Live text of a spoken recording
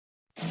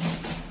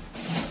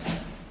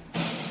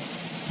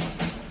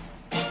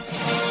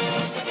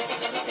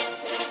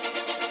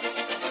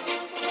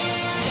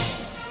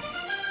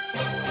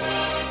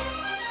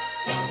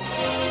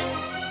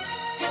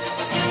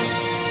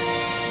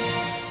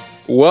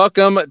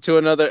Welcome to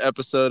another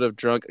episode of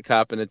Drunk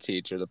Cop and a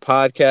Teacher, the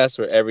podcast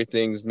where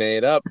everything's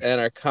made up and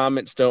our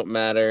comments don't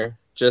matter,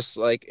 just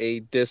like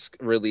a disc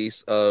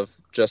release of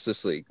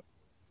Justice League.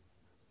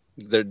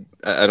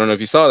 I don't know if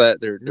you saw that.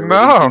 They're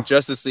releasing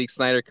Justice League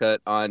Snyder Cut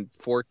on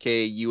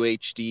 4K,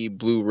 UHD,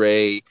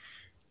 Blu-ray,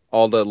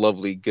 all the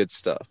lovely good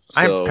stuff.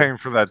 So, I'm paying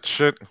for that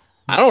shit.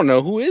 I don't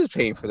know who is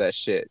paying for that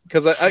shit,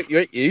 because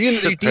even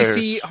the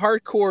DC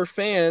hardcore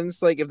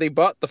fans, like if they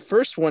bought the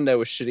first one that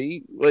was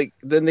shitty, like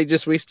then they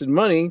just wasted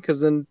money because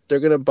then they're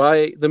gonna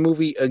buy the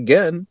movie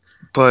again.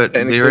 But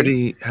they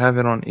already have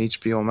it on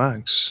HBO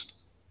Max.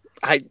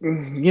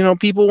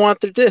 People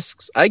want their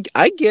discs. I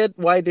get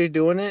why they're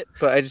doing it,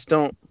 but I just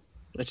don't.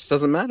 It just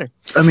doesn't matter.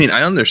 I mean,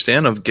 I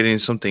understand of getting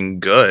something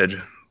good,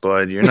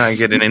 but you're not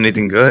getting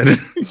anything good.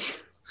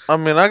 I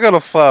mean, I got a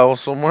file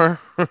somewhere.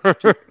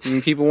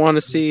 People want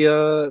to see,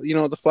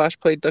 the Flash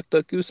play Duck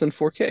Duck Goose in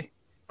 4K.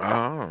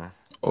 Oh.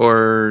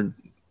 Or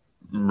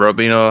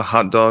rubbing a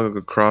hot dog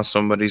across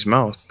somebody's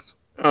mouth.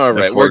 All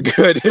right, we're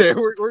good.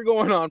 we're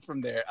going on from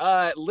there.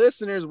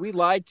 Listeners, we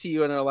lied to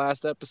you in our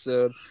last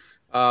episode.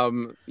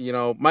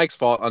 Mike's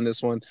fault on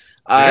this one.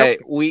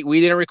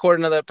 We didn't record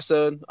another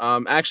episode.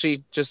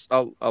 Actually, just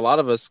a lot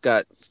of us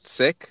got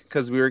sick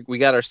because we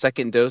got our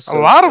second dose. A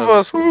lot of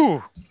us?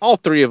 Who? All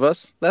three of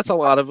us. That's a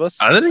lot of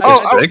us. I didn't get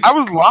sick. I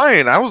was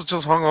lying. I was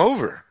just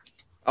hungover.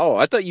 Oh,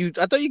 I thought you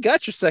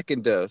got your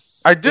second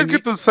dose. I did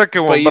get the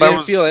second one, but you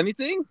didn't feel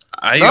anything?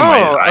 I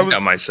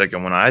got my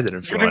second one. I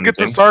didn't feel anything. You didn't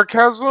get the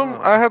sarcasm?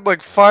 I had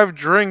like 5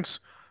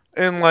 drinks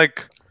in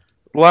like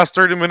the last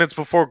 30 minutes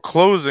before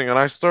closing, and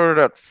I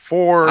started at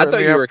 4. I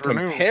thought you were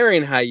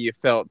comparing how you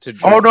felt to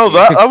drink. Oh no,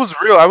 that was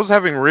real. I was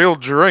having real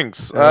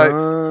drinks. I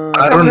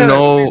don't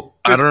know.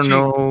 I don't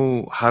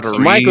know how to read.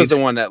 Mike was the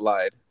one that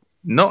lied.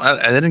 No,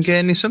 I didn't get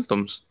any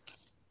symptoms.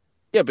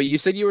 Yeah, but you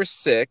said you were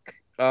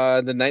sick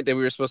the night that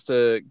we were supposed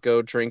to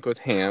go drink with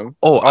Ham.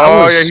 Oh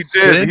yeah, he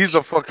did. He's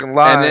a fucking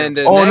liar. And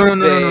then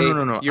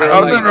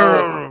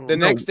the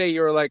next day you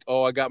were like,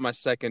 "Oh, I got my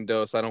second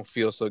dose. I don't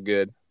feel so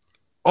good."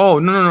 Oh,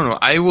 no.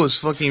 I was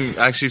fucking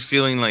actually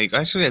feeling like...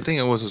 Actually, I think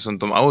it was a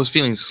symptom. I was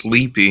feeling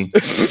sleepy.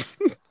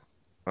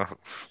 All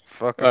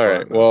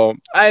right. Well,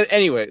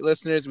 anyway,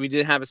 listeners, we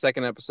didn't have a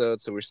second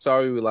episode, so we're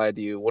sorry we lied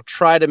to you. We'll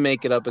try to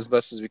make it up as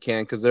best as we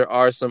can, because there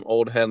are some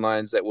old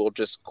headlines that we'll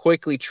just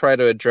quickly try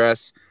to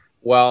address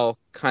while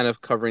kind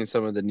of covering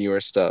some of the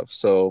newer stuff.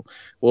 So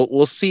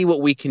we'll see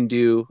what we can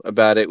do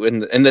about it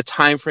in the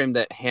time frame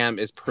that Ham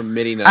is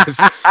permitting us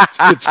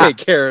to take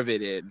care of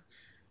it in.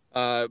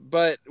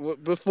 But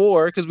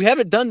before, because we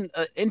haven't done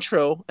an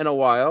intro in a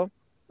while,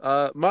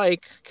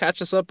 Mike,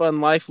 catch us up on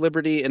life,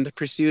 liberty, and the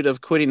pursuit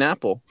of quitting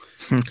Apple.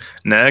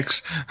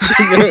 Next.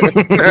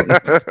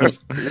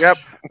 Yep.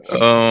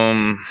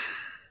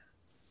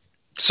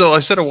 So I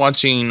started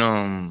watching.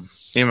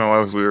 Me and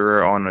my wife, we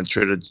were on a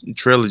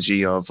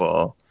trilogy of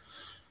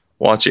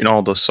watching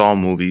all the Saw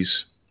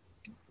movies.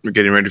 We're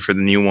getting ready for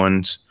the new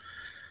ones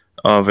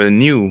of a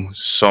new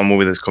Saw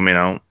movie that's coming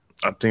out.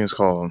 I think it's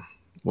called.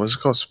 What's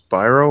it called?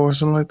 Spyro or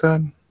something like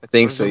that? I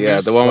think so,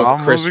 yeah. The one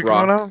with Chris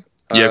Rock.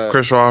 Yeah,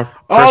 Chris Rock.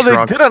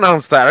 They did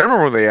announce that. I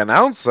remember they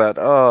announced that.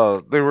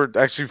 They were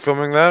actually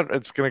filming that.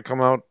 It's going to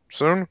come out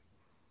soon?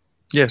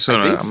 Yeah,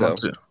 soon. I think so.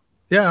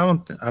 Yeah,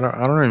 I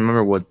don't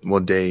remember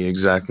what day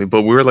exactly.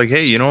 But we were like,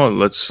 hey, you know what?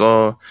 Let's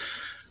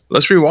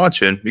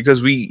rewatch it.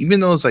 Because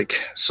even though it's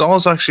like,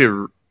 Saw's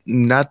actually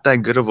not that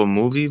good of a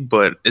movie,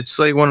 but it's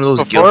like one of those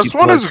guilty pleasures. The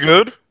first one is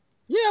good.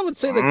 Yeah, I would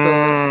say that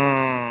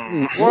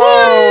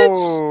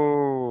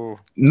Whoa!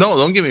 No,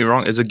 don't get me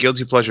wrong. It's a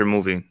guilty pleasure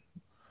movie.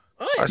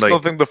 I still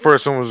think the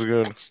first one was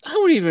good. I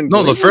would even.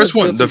 No, the first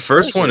one. The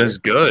first one is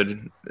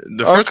good.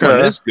 The first one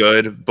is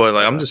good, but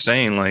like I'm just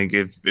saying, like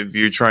if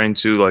you're trying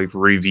to like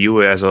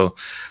review it as a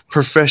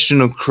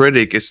professional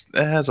critic, it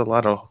has a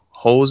lot of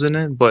holes in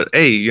it. But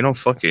hey,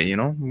 fuck it.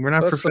 We're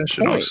not professionals,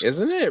 the point,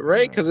 isn't it?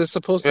 Right? Because it's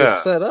supposed to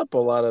set up a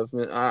lot of.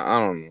 I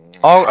don't know.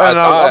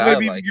 I'll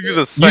maybe give you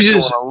the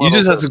second one. You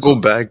just have to go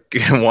back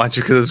and watch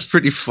it because it's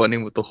pretty funny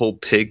with the whole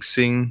pig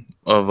scene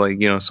of like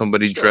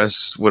somebody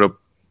dressed with a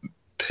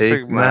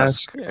pig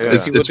mask. Yeah,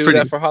 it's do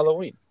that for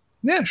Halloween.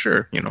 Yeah,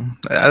 sure.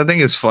 I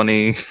think it's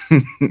funny.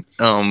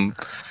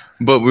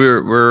 But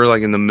we're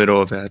like in the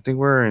middle of it. I think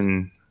we're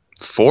in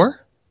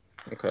 4.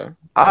 Okay.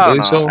 I don't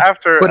know. So,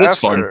 but it's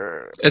fun.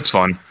 It's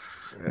fun.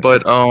 Yeah.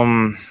 But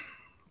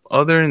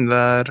other than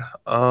that,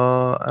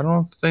 I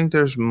don't think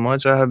there's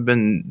much I have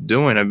been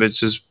doing. I've been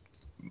just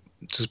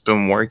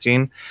been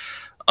working.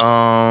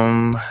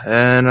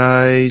 And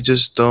I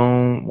just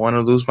don't want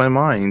to lose my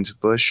mind.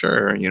 But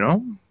sure,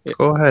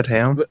 go ahead,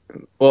 Ham.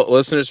 Well,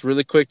 listeners,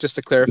 really quick, just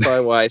to clarify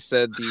why I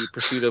said the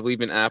pursuit of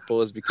leaving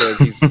Apple is because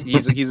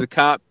he's a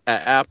cop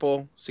at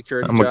Apple,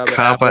 security job. I'm a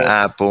cop at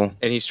Apple,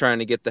 and he's trying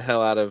to get the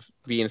hell out of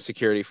being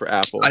security for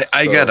Apple.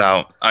 I got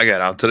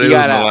out. Today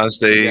was my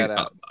last day.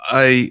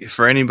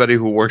 For anybody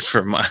who works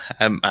for my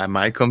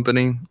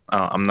company,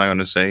 I'm not going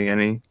to say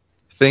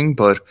anything,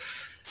 but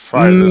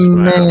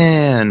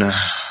man.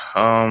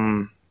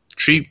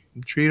 Treat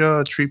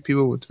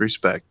people with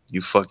respect,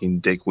 you fucking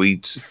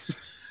dickweeds.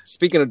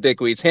 Speaking of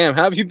dickweeds, Ham,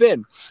 how have you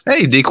been?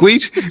 Hey,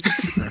 dickweed.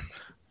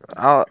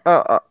 I'll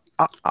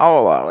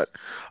allow it.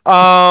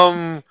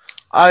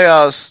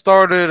 I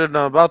started and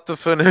I'm about to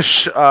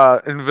finish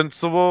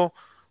Invincible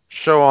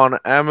show on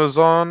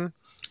Amazon.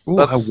 Ooh,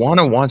 I want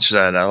to watch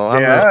that.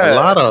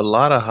 A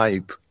lot of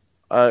hype.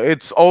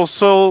 It's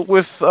also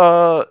with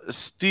Steven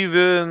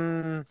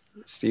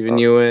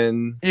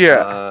Yeun.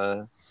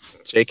 Yeah.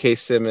 J.K.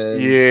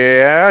 Simmons.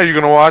 Yeah, you're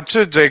gonna watch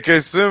it. J.K.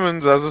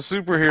 Simmons as a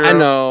superhero. I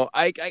know.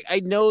 I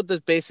know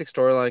the basic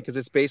storyline because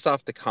it's based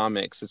off the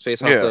comics. It's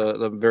based off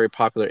the very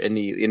popular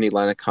indie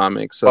line of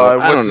comics. So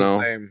I don't know.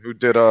 What's his name? Who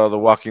did The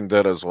Walking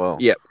Dead as well?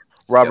 Yep.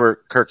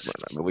 Robert Kirkman,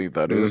 I believe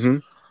that is. Mm-hmm.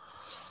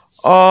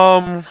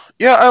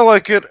 Yeah, I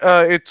like it.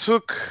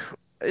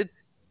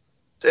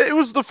 It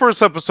was the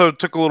first episode,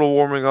 took a little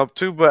warming up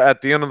to, but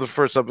at the end of the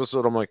first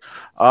episode, I'm like,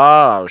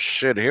 oh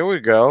shit, here we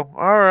go.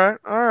 All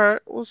right,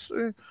 we'll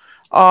see.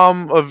 A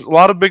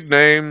lot of big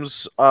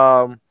names.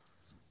 I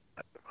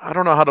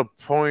don't know how to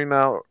point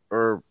out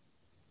or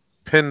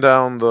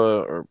pinpoint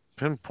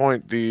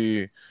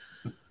the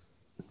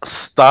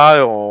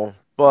style,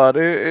 but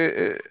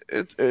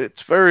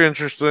it's very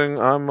interesting.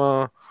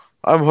 I'm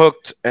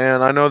hooked,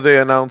 and I know they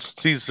announced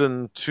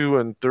season 2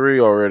 and 3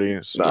 already.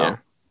 So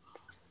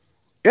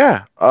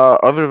yeah.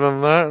 Other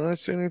than that, did I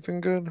see anything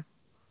good?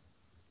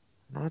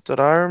 Not that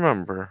I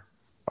remember.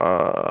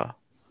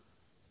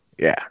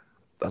 Yeah,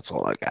 that's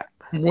all I got.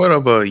 What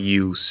about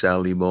you,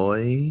 Sally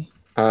boy?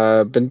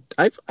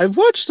 I've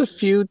watched a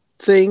few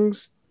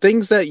things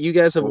that you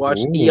guys have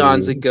watched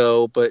eons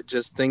ago, but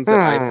just things that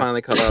I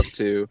finally caught up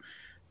to.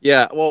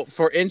 Yeah, well,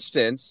 for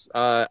instance,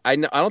 I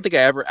don't think I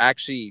ever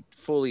actually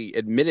fully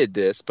admitted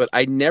this, but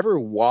I never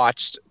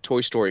watched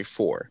Toy Story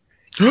 4.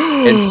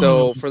 And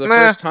so for the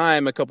first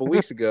time a couple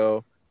weeks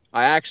ago,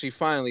 I actually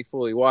finally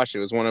fully watched it.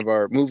 It was one of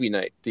our movie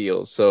night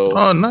deals. So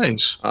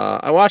nice.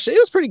 I watched it. It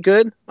was pretty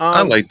good.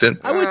 I liked it.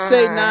 I would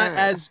say not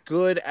as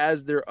good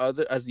as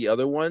the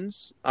other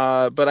ones.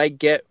 But I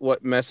get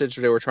what message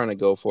they were trying to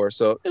go for.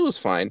 So it was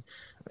fine.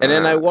 And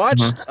then I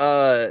watched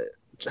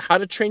How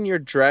to Train Your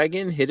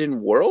Dragon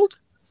Hidden World.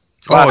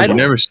 Oh, you've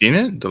never seen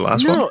it? The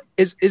last one? No,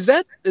 is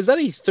that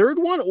a third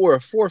one or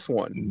a fourth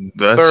one?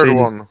 That's third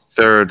one.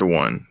 Third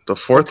one. The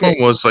fourth one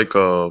was like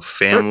a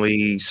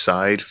family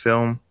side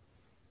film.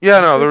 Yeah,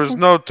 no, there was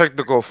no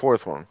technical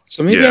fourth one.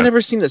 So maybe I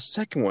never seen the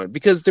second one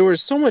because there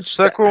was so much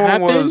second that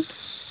happened. One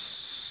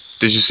was...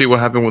 Did you see what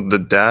happened with the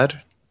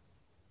dad?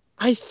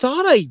 I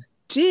thought I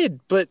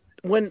did, but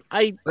when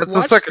I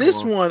watched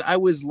this one, I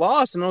was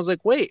lost and I was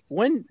like, wait,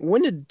 when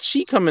did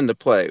she come into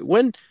play?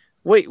 When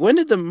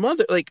did the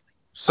mother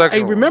I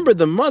remember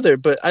the mother,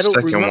 but I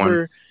don't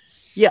remember.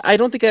 Yeah, I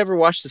don't think I ever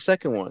watched the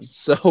second one,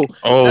 so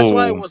that's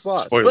why I was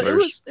lost.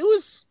 Spoilers. But it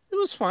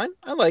was fine.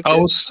 I liked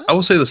it. I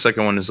would say the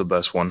second one is the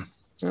best one.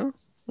 Yeah,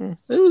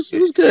 it was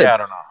good. Yeah, I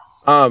don't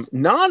know.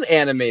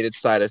 Non-animated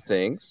side of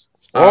things.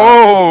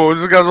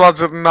 This guy's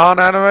watching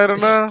non-animated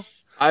now.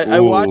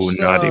 I watched.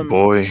 Naughty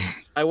boy.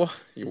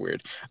 You're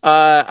weird.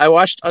 I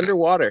watched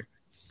Underwater.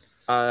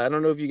 I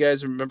don't know if you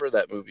guys remember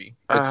that movie.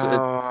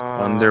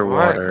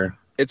 Underwater.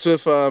 It's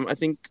with I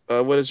think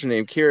what is her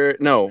name? Kira?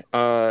 No,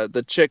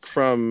 the chick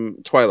from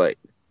Twilight.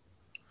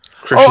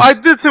 I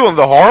did see one,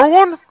 the horror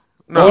one.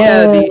 No.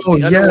 Yeah, the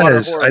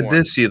yes, I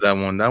did see that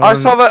one. I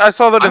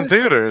saw that in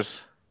theaters.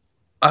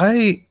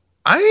 I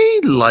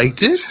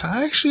liked it.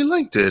 I actually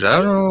liked it.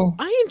 I don't know.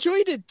 I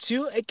enjoyed it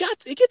too. It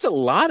gets a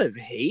lot of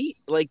hate.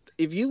 Like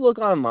if you look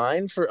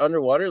online for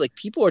Underwater, like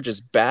people are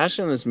just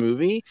bashing this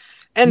movie.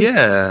 And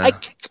I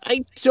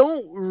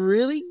don't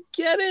really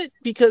get it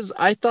because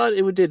I thought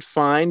it did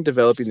fine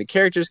developing the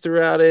characters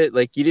throughout it.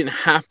 Like you didn't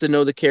have to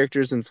know the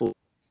characters in full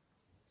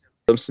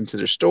glimpse into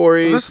their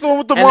stories. This is the one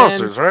with the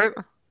monsters, right?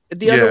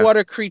 The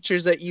underwater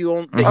creatures that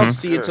you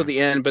see until the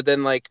end, but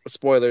then like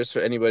spoilers for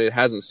anybody that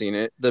hasn't seen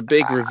it. The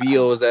big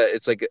reveal is that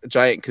it's like a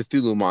giant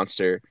Cthulhu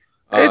monster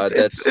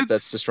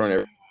that's destroying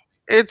everything.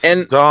 It's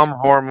a dumb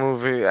horror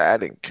movie. I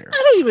didn't care. I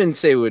don't even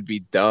say it would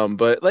be dumb,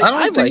 but like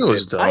I liked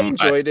it. Dumb. I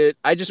enjoyed it.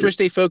 I just wish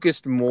they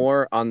focused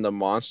more on the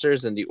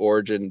monsters and the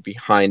origin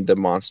behind the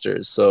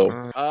monsters.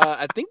 So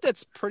I think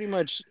that's pretty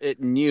much it.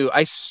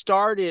 I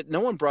started. No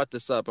one brought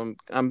this up.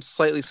 I'm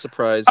slightly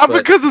surprised.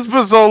 Because it's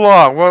been so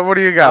long. What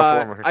do you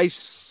got for me? I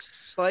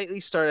slightly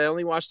started. I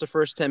only watched the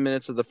first 10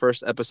 minutes of the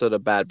first episode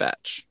of Bad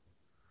Batch.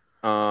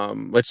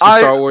 Which the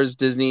Star Wars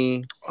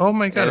Disney. Oh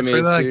my god!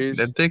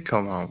 That did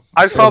come out.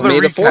 I saw the May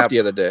the 4th recap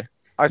the other day.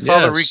 I saw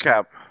the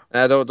recap.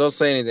 Don't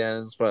say anything. I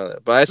didn't spoil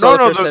it. But I saw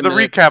the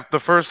recap. The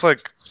first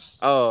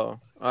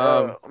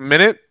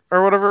minute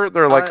or whatever.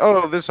 They're like,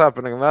 this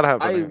happening and that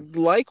happening. I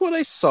like what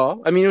I saw.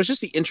 I mean, it was just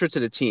the intro to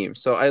the team,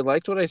 so I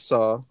liked what I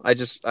saw. I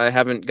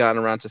haven't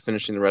gotten around to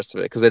finishing the rest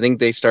of it because I think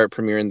they start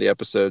premiering the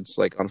episodes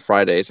like on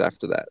Fridays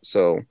after that.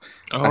 So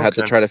I had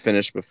to try to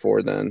finish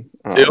before then.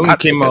 It only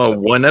came out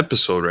one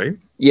episode, right?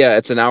 Yeah,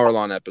 it's an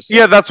hour-long episode.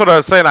 Yeah, that's what I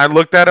was saying. I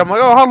looked at it. I'm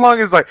like, how long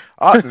is it? Like,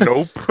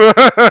 nope.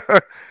 I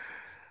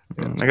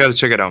got to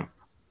check it out.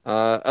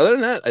 Other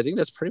than that, I think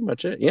that's pretty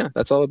much it. Yeah,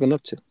 that's all I've been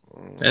up to.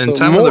 And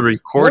time of the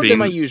recording, more than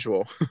my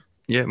usual.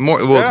 Yeah,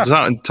 more. Well,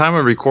 time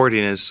of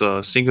recording is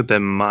Cinco de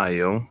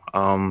Mayo.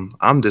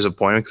 I'm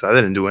disappointed because I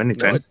didn't do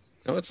anything.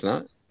 No, it's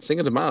not.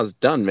 Cinco de Mayo is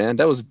done, man.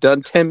 That was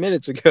done 10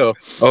 minutes ago.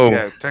 Oh,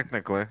 yeah,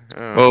 technically.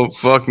 Oh,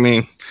 fuck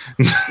me.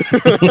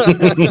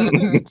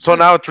 So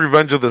now it's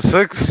Revenge of the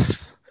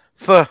Sixth.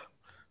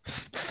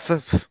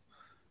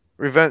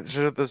 Revenge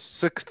of the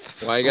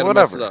Sixth. Why you gotta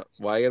mess it up?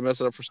 Why you gotta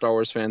mess it up for Star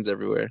Wars fans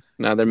everywhere?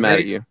 Now they're mad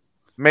at you.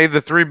 May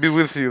the three be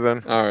with you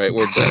then. All right,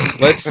 we're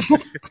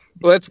done.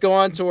 Let's go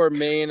on to our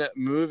main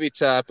movie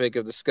topic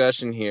of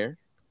discussion here.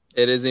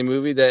 It is a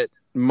movie that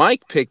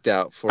Mike picked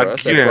out for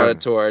us. I brought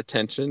it to our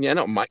attention. Yeah,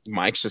 no,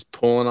 Mike's just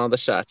pulling all the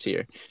shots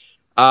here.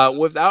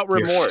 Without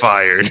Remorse. You're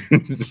fired.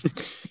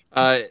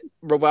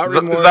 Without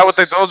Remorse. Is that what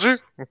they told you?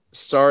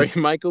 Starring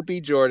Michael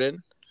B.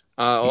 Jordan.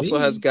 Also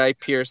has Guy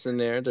Pearce in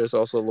there. There's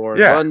also Lauren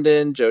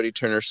London, Jodie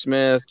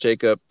Turner-Smith,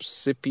 Jacob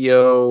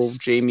Scipio,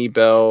 Jamie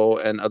Bell,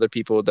 and other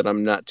people that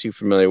I'm not too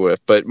familiar with.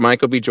 But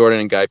Michael B. Jordan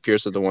and Guy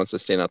Pearce are the ones that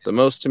stand out the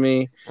most to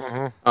me.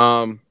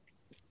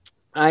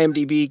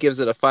 IMDb gives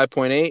it a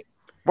 5.8.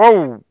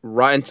 Whoa.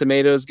 Rotten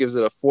Tomatoes gives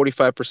it a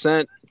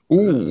 45%.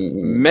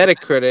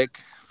 Metacritic,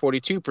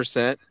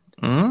 42%.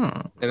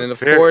 And then,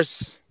 of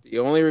course, the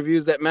only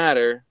reviews that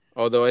matter,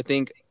 although I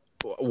think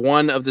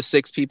one of the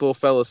 6 people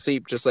fell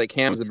asleep just like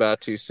Ham's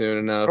about to soon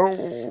enough.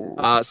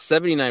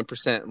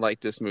 79%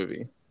 liked this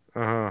movie.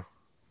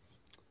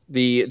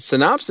 The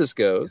synopsis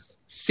goes,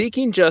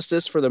 seeking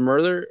justice for the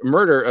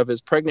murder of his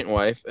pregnant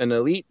wife, an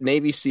elite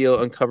Navy SEAL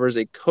uncovers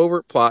a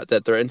covert plot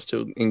that threatens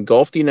to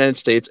engulf the United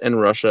States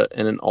and Russia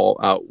in an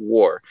all-out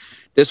war.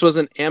 This was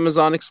an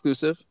Amazon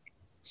exclusive.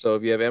 So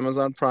if you have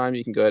Amazon Prime,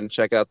 you can go ahead and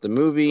check out the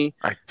movie.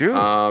 I do.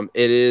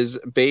 It is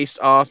based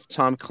off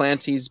Tom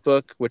Clancy's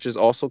book, which is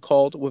also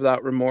called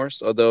Without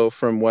Remorse, although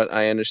from what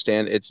I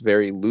understand, it's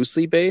very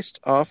loosely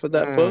based off of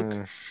that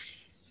book.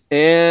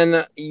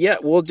 And yeah,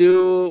 we'll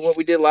do what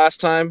we did last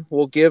time.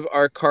 We'll give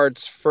our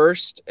cards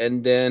first,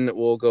 and then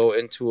we'll go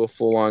into a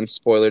full-on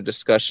spoiler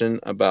discussion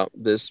about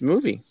this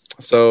movie.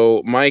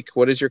 So, Mike,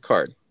 what is your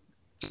card?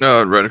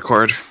 Red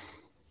card.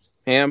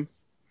 Ham?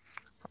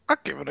 I'll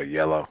give it a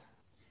yellow.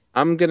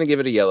 I'm going to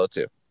give it a yellow,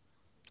 too.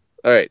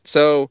 All right,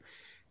 so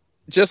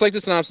just like the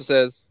synopsis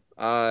says,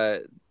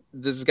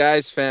 this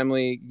guy's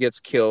family gets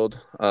killed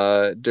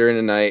during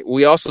the night.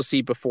 We also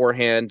see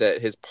beforehand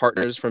that his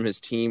partners from his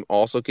team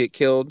also get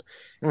killed.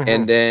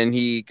 And then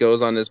he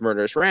goes on this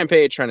murderous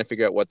rampage trying to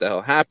figure out what the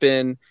hell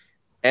happened.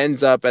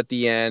 Ends up at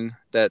the end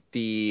that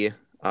the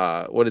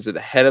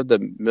the head of the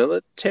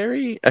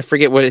military? I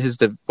forget what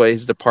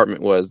his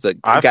department was.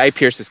 Guy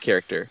Pearce's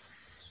character.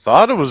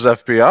 Thought it was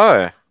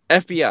FBI.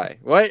 FBI.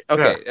 What?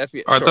 Okay. Yeah.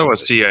 FBI. I thought it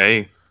was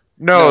CIA.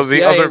 No, the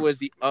CIA was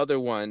the other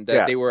one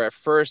that they were at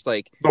first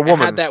like the woman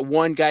had that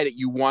one guy that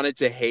you wanted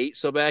to hate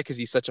so bad because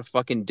he's such a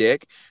fucking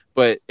dick,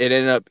 but it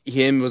ended up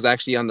him was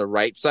actually on the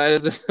right side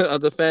of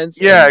the fence.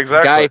 Yeah,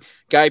 exactly.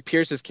 Guy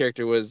Pearce's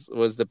character was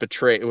the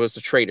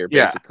traitor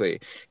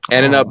basically.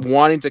 Ended up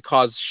wanting to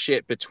cause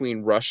shit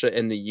between Russia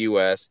and the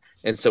US,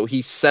 and so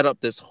he set up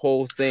this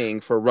whole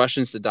thing for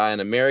Russians to die on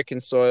American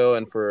soil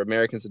and for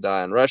Americans to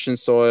die on Russian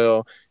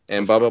soil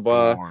and blah blah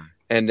blah.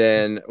 And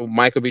then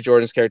Michael B.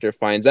 Jordan's character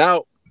finds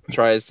out,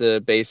 tries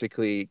to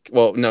basically,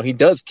 he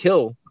does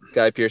kill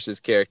Guy Pearce's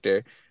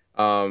character,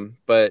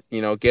 but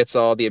gets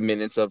all the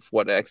admittance of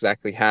what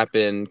exactly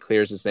happened,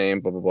 clears his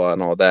name, blah blah blah,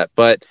 and all that.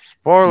 But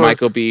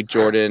Michael B.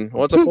 Jordan,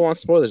 it's a full-on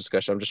spoiler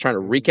discussion. I'm just trying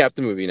to recap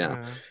the movie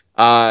now.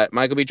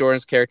 Michael B.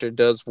 Jordan's character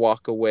does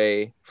walk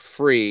away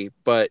free,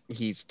 but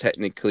he's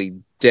technically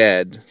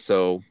dead.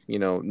 So,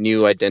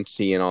 new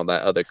identity and all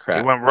that other crap.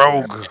 He went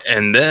rogue.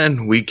 And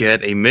then we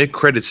get a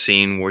mid-credit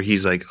scene where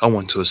he's like, I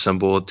want to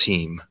assemble a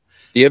team.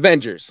 The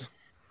Avengers.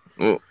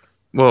 Well,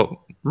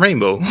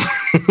 Rainbow.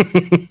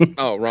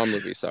 Oh, wrong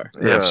movie. Sorry.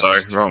 Yeah,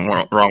 sorry.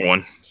 Wrong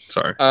one.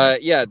 Sorry.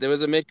 There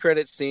was a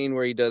mid-credit scene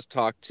where he does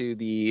talk to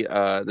the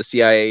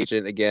CIA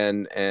agent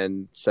again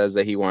and says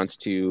that he wants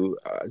to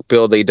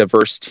build a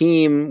diverse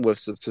team with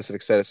a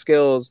specific set of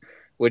skills,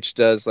 which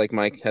does, like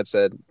Mike had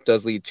said,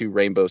 does lead to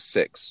Rainbow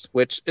Six,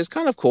 which is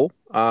kind of cool.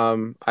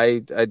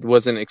 I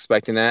wasn't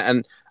expecting that,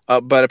 and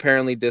but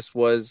apparently this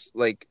was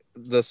like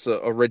this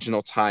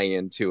original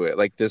tie-in to it.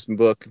 Like this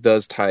book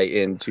does tie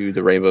into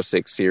the Rainbow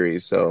Six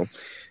series. So,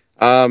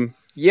 I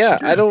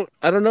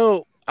don't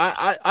know.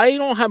 I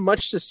don't have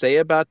much to say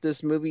about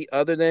this movie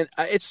other than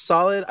it's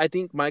solid. I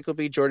think Michael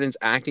B. Jordan's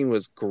acting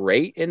was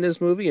great in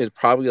this movie. It's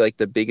probably like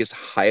the biggest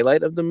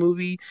highlight of the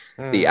movie.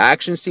 The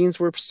action scenes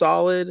were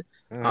solid.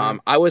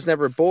 I was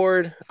never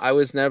bored. I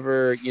was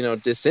never,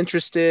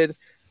 disinterested.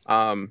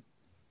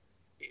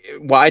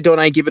 Why don't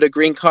I give it a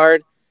green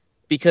card?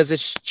 Because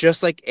it's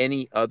just like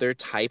any other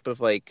type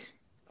of I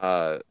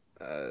don't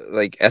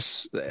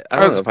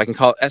know if I can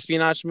call it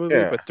espionage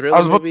movie, but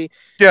thriller movie.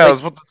 I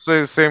was about to say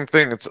the same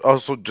thing. It's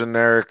also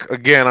generic.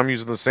 Again, I'm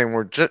using the same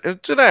word.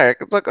 Generic.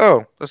 It's like,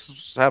 oh, this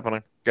is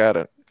happening. Got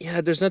it. Yeah,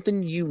 there's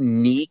nothing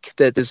unique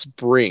that this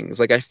brings.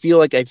 Like, I feel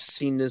like I've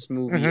seen this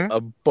movie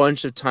a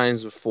bunch of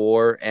times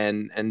before,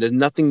 and there's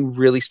nothing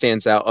really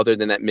stands out other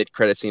than that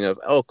mid-credit scene of,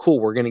 oh, cool,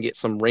 we're going to get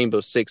some Rainbow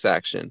Six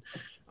action.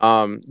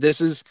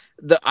 This is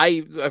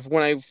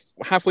when I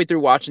halfway through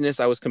watching this,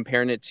 I was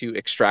comparing it to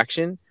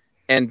Extraction,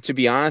 and to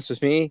be honest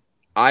with me,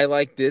 I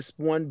like this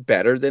one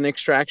better than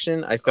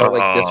Extraction. I felt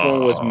like this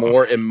one was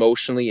more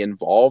emotionally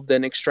involved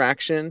than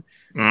Extraction.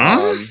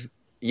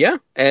 Yeah,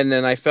 and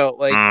then I felt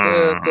like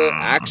the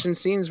action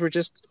scenes were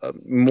just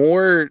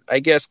more, I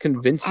guess,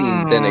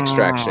 convincing than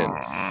Extraction.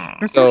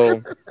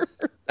 So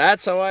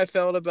that's how I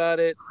felt about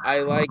it. I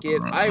like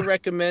it. I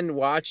recommend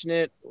watching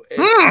it.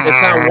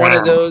 It's not one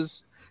of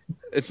those.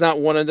 It's not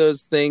one of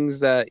those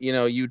things that, you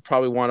know, you'd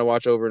probably want to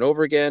watch over and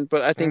over again,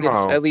 but I think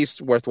it's at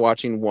least worth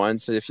watching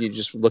once if you're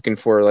just looking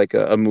for like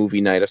a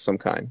movie night of some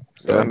kind.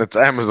 So. And it's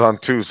Amazon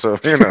too, so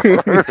you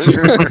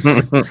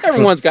know.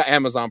 Everyone's got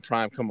Amazon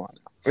Prime. Come on.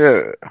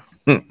 Yeah.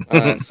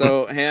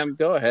 So Ham,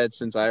 go ahead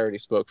since I already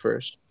spoke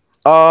first.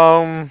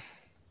 Yeah,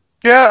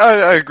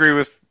 I agree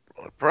with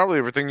probably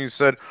everything you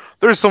said.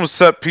 There's some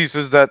set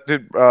pieces that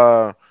did,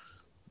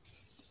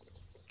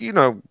 you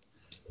know,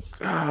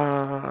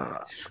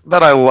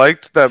 that I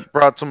liked that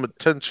brought some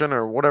attention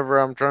or whatever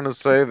I'm trying to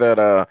say.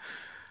 That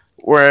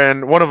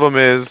when one of them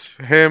is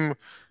him,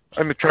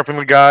 trapping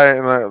the guy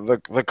in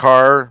the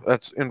car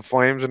that's in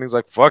flames, and he's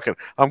like, "Fuck it,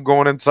 I'm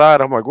going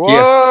inside." I'm like,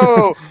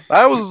 "Whoa,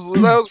 that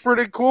was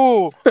pretty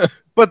cool."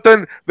 But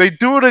then they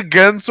do it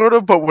again, sort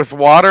of, but with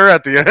water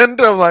at the end.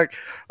 I'm like,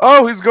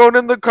 "Oh, he's going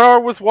in the car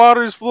with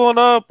water, he's flowing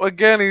up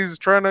again. He's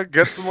trying to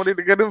get somebody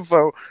to get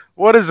info.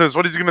 What is this?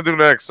 What is he gonna do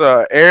next?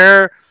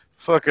 Air,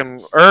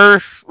 fucking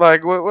earth?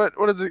 Like what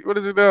is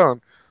he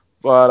doing?"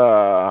 But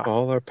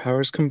all our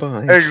powers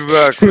combined.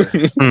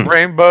 Exactly.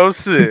 Rainbow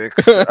Six.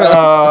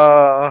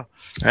 I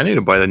need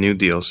to buy the new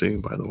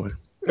DLC, by the way.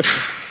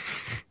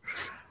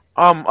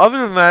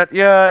 Other than that,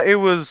 yeah, it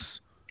was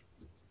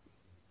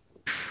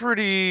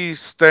pretty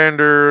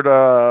standard,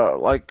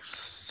 like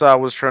Sal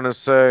was trying to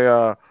say,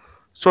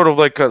 sort of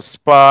like a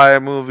spy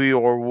movie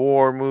or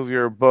war movie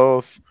or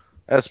both,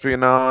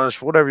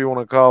 espionage, whatever you want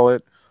to call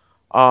it.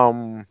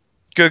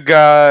 Good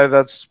guy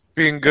that's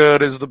being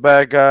good is the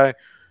bad guy,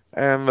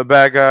 and the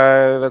bad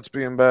guy that's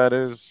being bad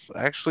is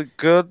actually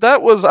good. I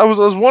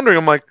was wondering,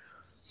 I'm like,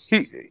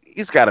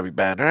 he's got to be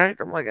bad, right?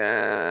 I'm like,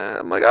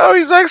 oh,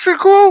 he's actually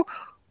cool.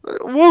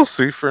 We'll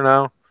see for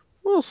now.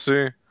 We'll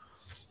see.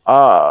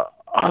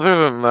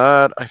 Other than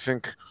that, I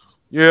think,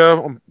 yeah,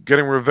 I'm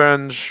getting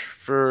revenge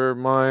for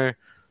my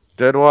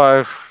dead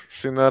wife.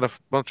 Seen that a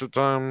bunch of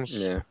times.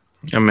 Yeah.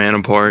 A Man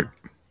Apart.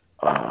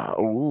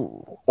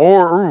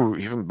 Or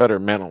even better,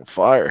 Man on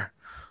Fire.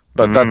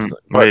 But that's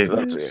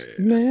it.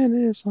 Man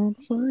is on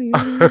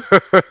fire.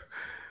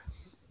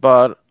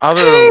 But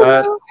other than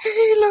that,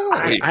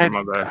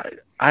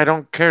 I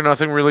don't care.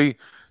 Nothing really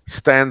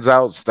stands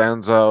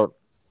out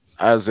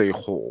as a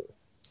whole.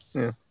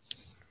 Yeah.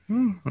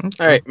 Okay.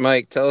 All right,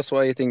 Mike, tell us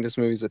why you think this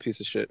movie's a piece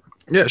of shit.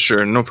 Yeah,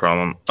 sure, no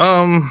problem.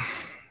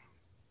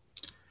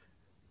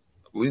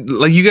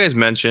 Like you guys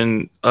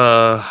mentioned,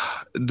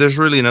 there's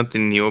really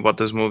nothing new about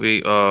this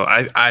movie.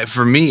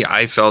 For me,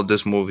 I felt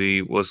this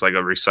movie was like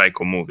a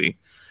recycle movie.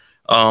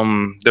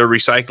 They're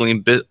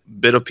recycling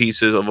bit of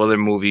pieces of other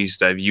movies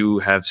that you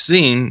have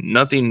seen.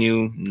 Nothing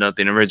new,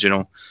 nothing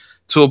original.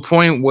 To a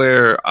point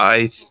where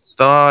I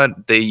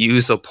thought they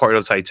used a part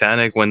of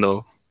Titanic when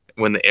the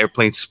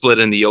airplane split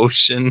in the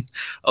ocean.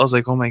 I was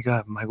like, oh my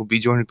God, Michael B.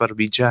 Jordan about to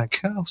be Jack.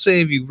 I'll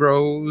save you,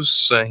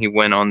 Rose. He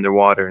went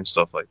underwater and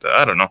stuff like that.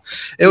 I don't know.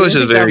 It was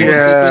just very.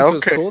 Sequence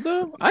was cool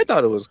though. I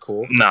thought it was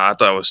cool. Nah, I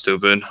thought it was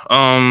stupid.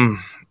 I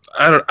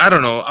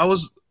don't know.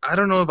 I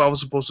don't know if I was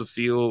supposed to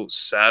feel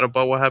sad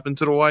about what happened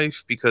to the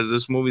wife because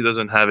this movie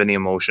doesn't have any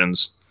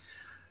emotions.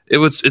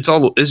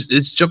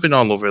 It's jumping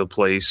all over the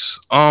place.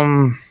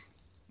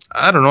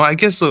 I don't know. I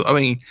guess the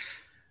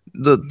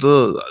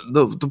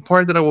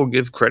part that I will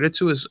give credit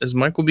to is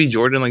Michael B.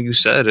 Jordan, like you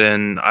said,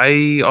 and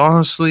I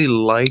honestly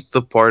like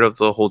the part of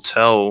the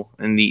hotel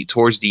and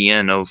towards the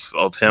end of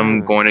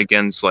him going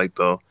against like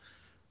the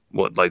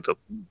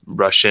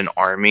Russian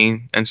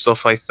army and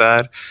stuff like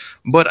that.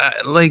 But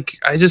I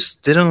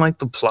just didn't like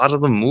the plot of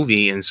the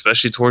movie, and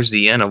especially towards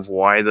the end of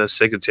why the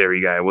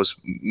secretary guy was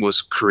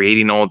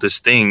creating all this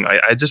thing.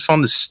 I just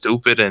found this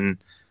stupid and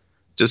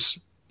just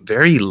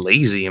very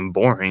lazy and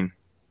boring.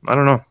 I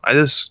don't know. I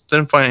just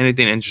didn't find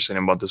anything interesting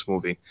about this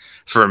movie.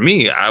 For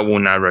me, I will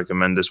not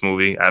recommend this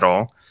movie at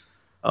all.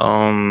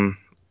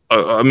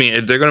 I mean,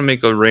 if they're gonna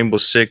make a Rainbow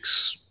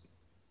Six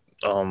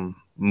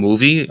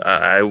movie,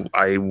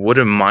 I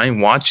wouldn't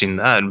mind watching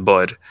that.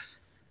 But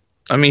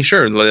I mean,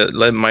 sure,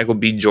 let Michael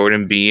B.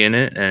 Jordan be in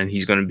it, and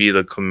he's gonna be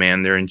the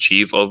commander in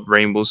chief of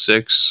Rainbow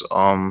Six.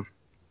 I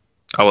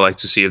would like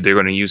to see if they're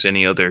gonna use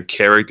any other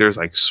characters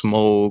like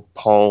Smoke,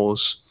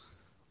 Pulse,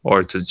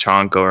 or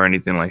Tachanka or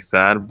anything like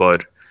that.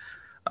 But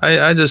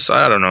I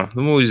don't know.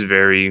 The movie's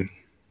very,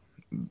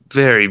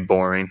 very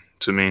boring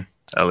to me,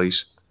 at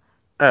least.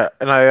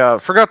 And I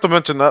forgot to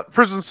mention that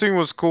prison scene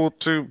was cool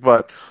too,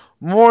 but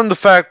more in the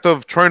fact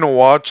of trying to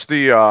watch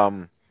the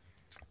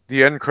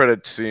end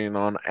credit scene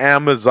on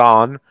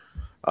Amazon.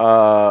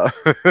 I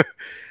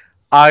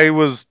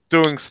was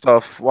doing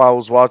stuff while I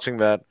was watching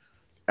that,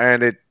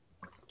 and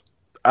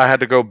I had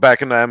to go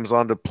back into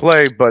Amazon to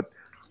play. But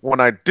when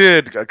I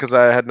did, because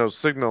I had no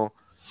signal,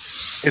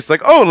 it's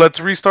like, oh, let's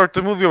restart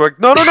the movie. I'm like,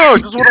 no, I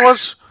just want to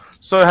watch.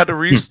 So I had to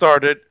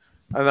restart it,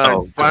 and then I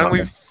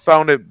finally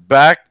found it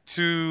back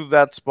to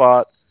that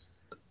spot.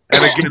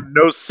 And again,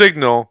 no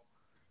signal.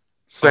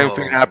 Same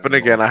thing happened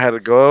again. I had to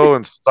go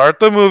and start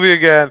the movie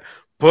again,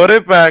 put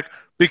it back,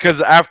 because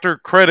after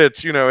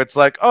credits, it's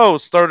like, oh,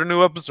 start a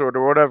new episode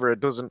or whatever. It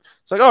doesn't.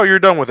 It's like, oh, you're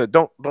done with it.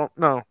 Don't no.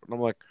 And I'm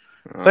like,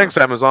 thanks,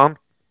 Amazon.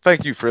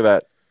 Thank you for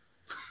that.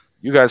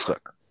 You guys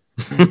suck.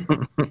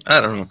 I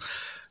don't know.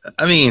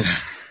 I mean,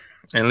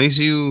 at least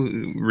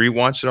you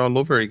rewatched it all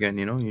over again.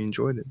 You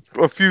enjoyed it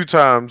a few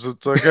times.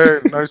 It's like, hey,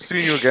 nice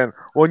seeing you again.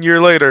 1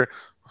 year later,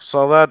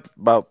 saw that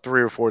about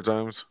 3 or 4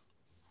 times.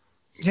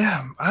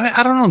 Yeah,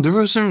 I don't know. There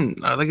was some,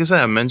 like I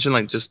said, I mentioned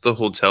like just the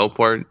hotel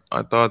part.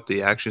 I thought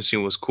the action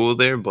scene was cool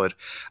there, but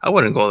I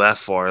wouldn't go that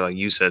far. Like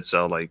you said,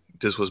 so like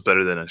this was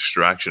better than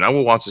Extraction. I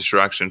would watch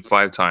Extraction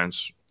 5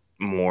 times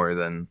more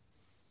than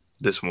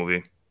this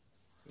movie.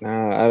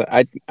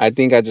 I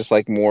think I just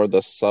like more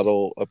the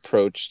subtle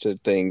approach to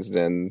things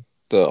than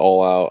the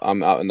all out.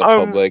 I'm out in the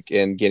public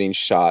and getting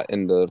shot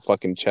in the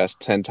fucking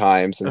chest 10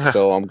 times and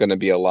still I'm gonna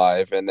be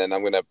alive, and then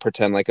I'm gonna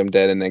pretend like I'm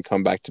dead and then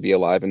come back to be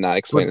alive and not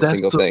explain a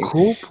single thing. That's the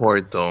cool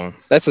part, though.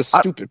 That's a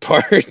stupid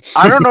part.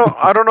 I don't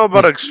know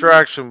about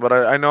Extraction, but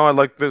I know I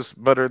like this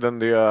better than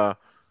the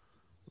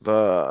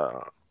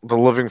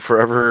Living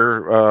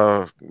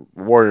Forever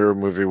Warrior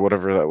movie,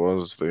 whatever that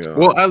was.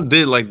 Well, I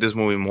did like this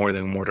movie more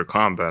than Mortal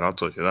Kombat. I'll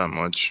tell you that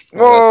much.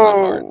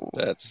 Well,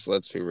 that's not hard.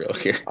 Let's be real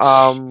here.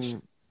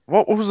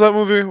 What was that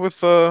movie with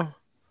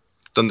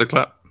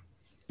Thunderclap?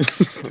 I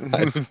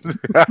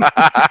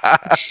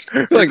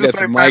feel like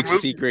that's Mike's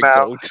secret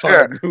gold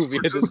card movie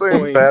at this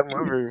point. Bad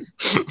movies.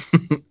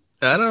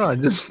 I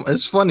don't know.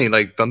 It's funny,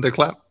 like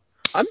Thunderclap.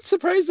 I'm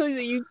surprised though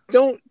that you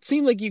don't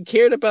seem like you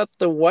cared about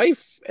the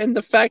wife and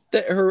the fact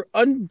that her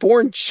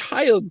unborn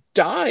child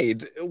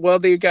died while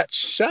they got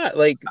shot.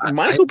 Like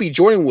Michael B.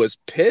 Jordan was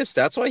pissed.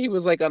 That's why he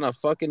was like on a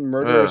fucking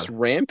murderous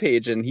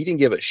rampage, and he didn't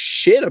give a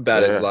shit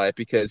about his life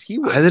because he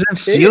was. I didn't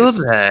feel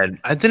that.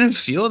 I didn't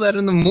feel that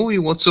in the movie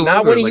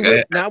whatsoever.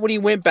 Not when he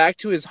went back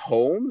to his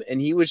home and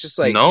he was just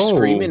like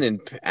screaming in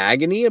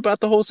agony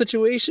about the whole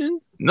situation.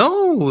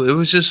 No, it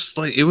was just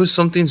like it was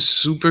something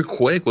super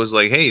quick. Was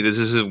like, hey, this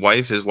is his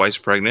wife. His wife's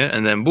pregnant,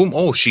 and then boom,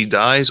 oh, she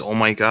dies. Oh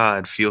my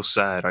god, feel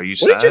sad. Are you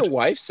sad? What did your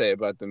wife say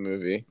about the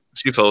movie?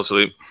 She fell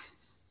asleep.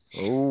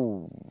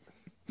 Oh,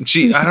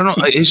 I don't know.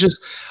 It's just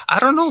I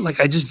don't know. Like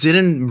I just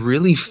didn't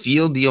really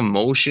feel the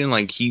emotion.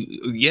 Like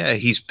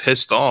he's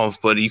pissed off,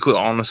 but you could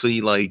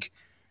honestly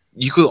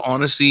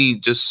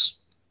just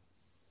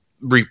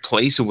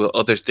replace it with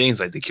other things.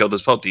 Like they killed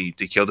his puppy,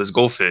 they killed his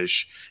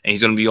goldfish, and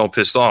he's gonna be all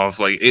pissed off.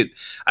 Like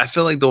I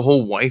feel like the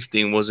whole wife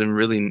thing wasn't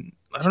really.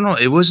 I don't know.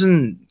 It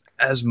wasn't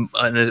as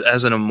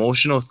an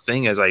emotional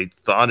thing as I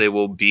thought it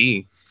will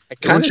be. I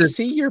kind of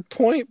see your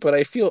point, but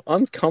I feel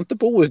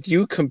uncomfortable with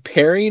you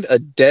comparing a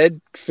dead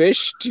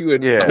fish to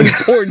an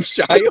unborn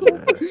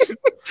child.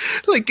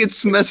 Like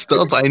it's messed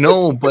up, I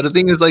know, but the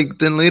thing is, like,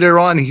 then later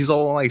on, he's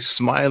all like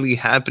smiley,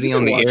 happy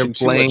on the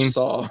airplane.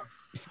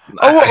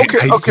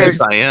 Okay. Yes,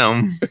 I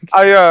am.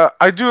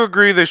 I do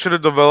agree they should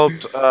have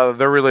developed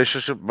their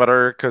relationship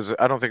better because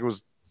I don't think it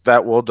was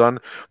that well done.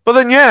 But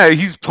then,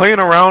 he's playing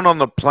around on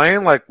the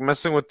plane, like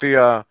messing with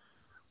the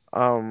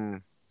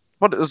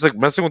what it was like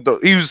messing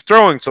with he was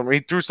throwing something. He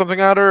threw something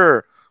at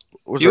her.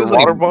 Or was it a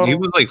water bottle? He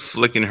was like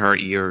flicking her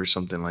ear or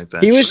something like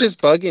that. He was just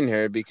bugging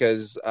her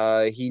because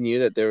he knew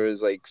that there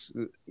was like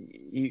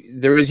he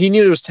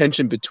knew there was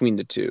tension between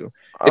the two.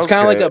 It's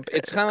kind of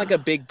like a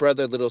big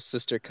brother little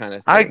sister kind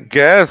of thing. I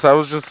guess I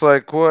was just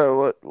like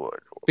what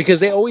because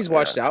they always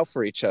watched out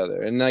for each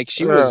other, and like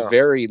she was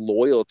very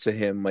loyal to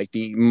him, like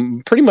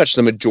pretty much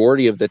the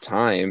majority of the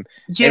time.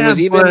 Yeah, and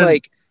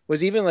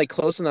was even like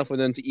close enough with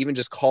them to even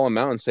just call him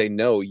out and say,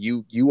 no,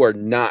 you are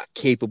not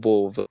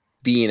capable of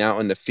being out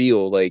in the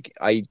field. Like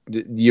I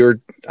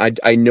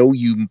know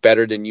you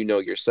better than you know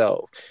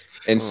yourself.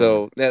 And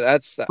so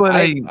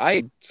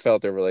I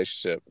felt their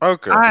relationship.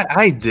 Okay.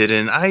 I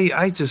didn't.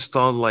 I just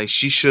thought like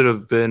she should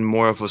have been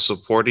more of a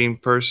supporting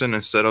person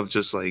instead of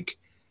just like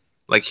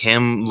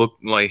him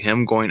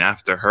going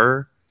after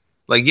her.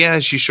 Like, yeah,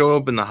 she showed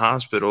up in the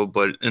hospital,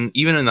 but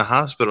even in the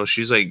hospital,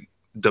 she's like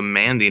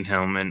demanding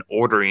him and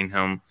ordering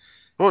him.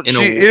 Well, she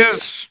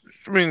is.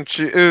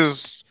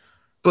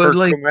 But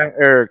like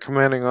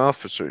commanding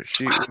officer.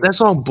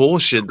 That's all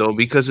bullshit though,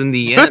 because in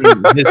the end,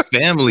 his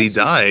family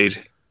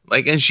died.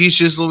 Like, and she's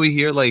just over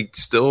here, like,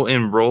 still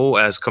in role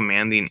as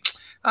commanding.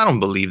 I don't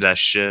believe that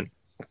shit.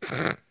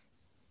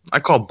 I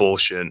call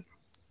bullshit.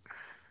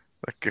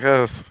 I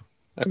guess.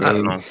 I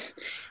don't know.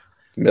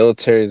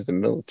 Military is the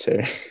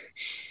military.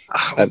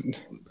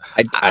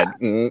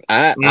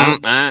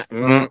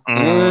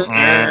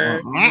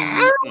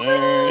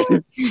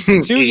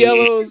 Two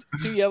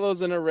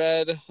yellows and a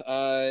red.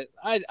 I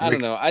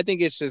don't know. I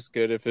think it's just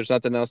good if there's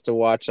nothing else to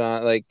watch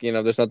on. Like,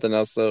 there's nothing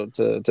else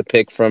to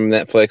pick from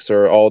Netflix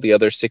or all the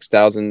other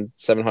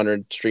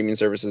 6,700 streaming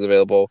services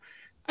available.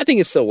 I think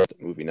it's still worth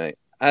a movie night.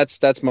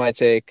 That's my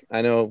take.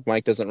 I know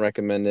Mike doesn't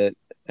recommend it.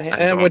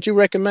 And would you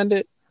recommend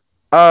it?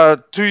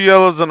 2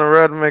 yellows and a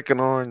red make an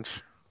orange.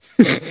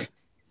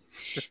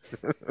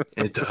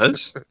 It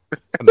does.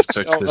 Let's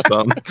check this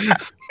out.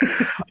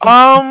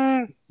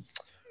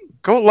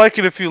 Go like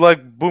it if you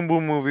like boom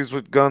boom movies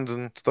with guns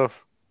and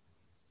stuff.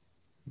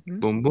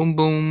 Boom boom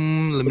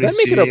boom. Would that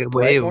make it a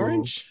bright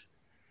orange?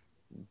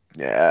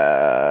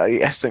 Yeah,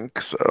 I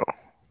think so.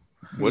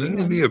 Wouldn't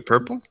it be a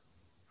purple?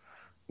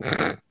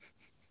 All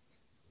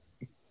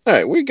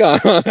right, we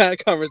got on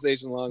that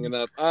conversation long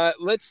enough.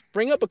 Let's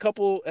bring up a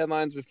couple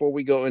headlines before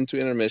we go into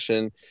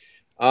intermission.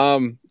 Yeah,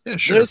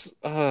 sure. There's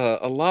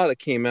a lot that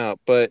came out,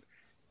 but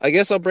I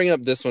guess I'll bring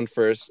up this one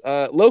first.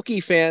 Loki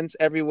fans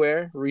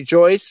everywhere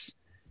rejoice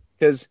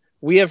because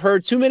we have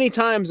heard too many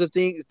times of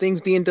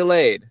things being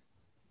delayed,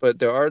 but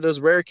there are those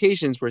rare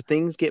occasions where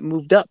things get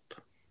moved up.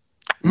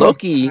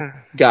 Loki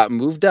got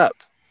moved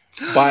up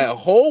by a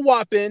whole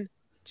whopping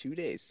 2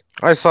 days.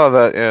 I saw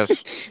that,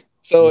 yes.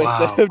 So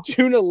instead of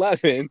June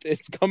 11th,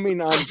 it's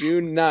coming on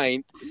June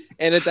 9th,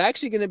 and it's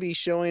actually going to be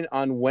showing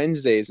on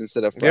Wednesdays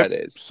instead of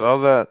Fridays. Yep, saw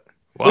that.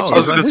 Wow, which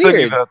is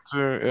weird. That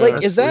too. Yeah,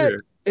 like, is that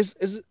weird.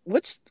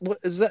 What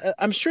is that?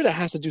 I'm sure that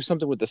has to do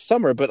something with the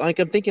summer, but like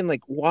I'm thinking,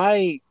 like,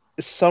 why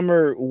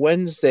summer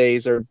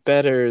Wednesdays are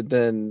better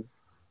than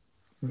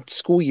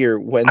school year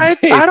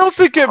Wednesdays? I don't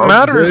think it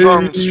matters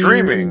on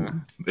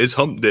streaming. It's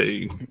hump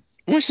day.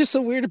 It's just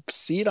so weird to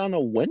see it on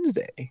a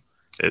Wednesday.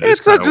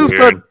 It's just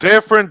weird. A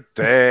different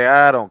day.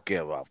 I don't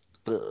give a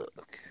fuck.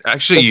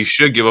 Actually, you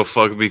should give a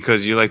fuck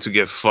because you like to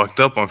get fucked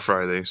up on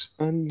Fridays.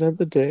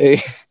 Another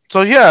day.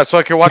 So yeah, so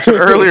I can watch it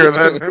earlier.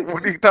 Then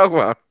what are you talking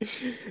about?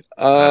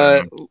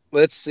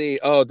 Let's see.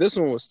 Oh, this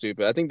one was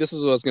stupid. I think this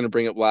is what I was going to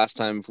bring up last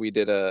time. If we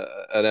did an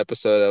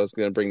episode, I was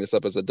going to bring this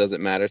up as a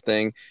doesn't matter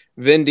thing.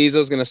 Vin Diesel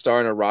is going to star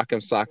in a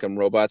Rock'em Sock'em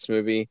Robots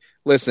movie.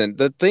 Listen,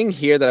 the thing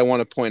here that I want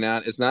to point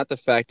out is not the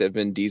fact that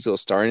Vin Diesel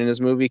is starring in his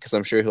movie, because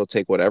I'm sure he'll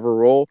take whatever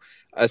role.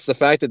 It's the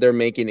fact that they're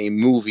making a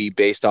movie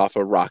based off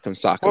of Rock'em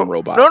Sock'em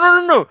Robots.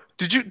 No.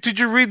 Did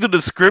you read the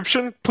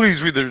description?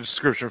 Please read the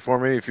description for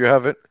me if you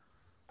have it.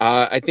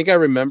 I think I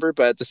remember,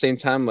 but at the same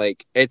time,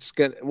 like, it's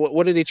gonna.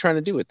 What are they trying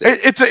to do with it?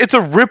 It's a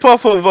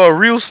ripoff of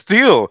Real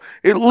Steel.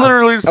 It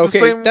literally is the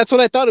same. That's what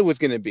I thought it was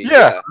gonna be.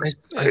 Yeah.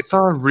 I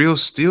thought Real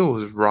Steel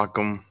was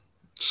Rock'em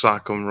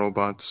Sock'em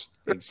Robots.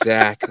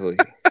 Exactly.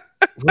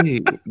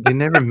 Wait, they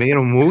never made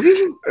a movie?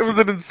 It was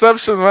an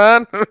Inception,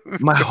 man.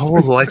 My whole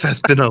life has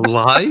been a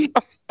lie.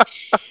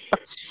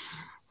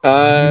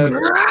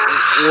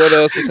 What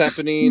else is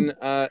happening?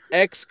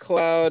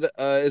 xCloud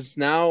is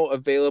now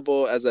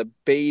available as a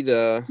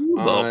beta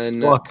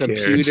on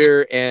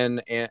computer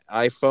and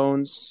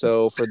iPhones.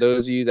 So for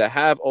those of you that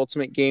have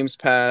Ultimate Games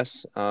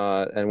Pass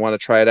and want to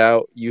try it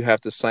out, you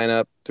have to sign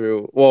up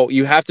through. Well,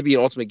 you have to be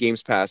an Ultimate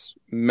Games Pass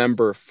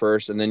member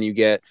first, and then you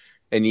get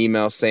an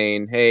email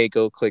saying, "Hey,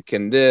 go click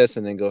in this,"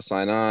 and then go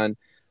sign on.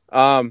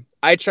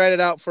 I tried it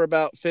out for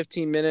about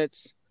 15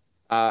 minutes.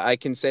 I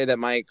can say that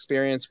my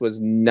experience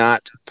was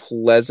not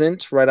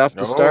pleasant right off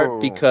the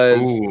start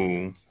because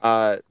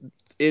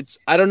it's.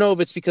 I don't know if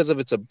it's because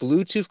it's a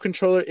Bluetooth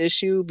controller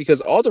issue, because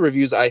all the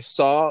reviews I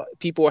saw,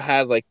 people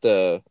had like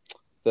the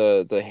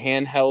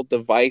handheld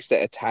device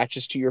that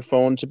attaches to your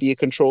phone to be a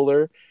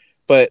controller,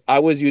 but I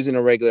was using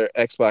a regular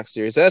Xbox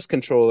Series S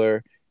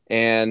controller,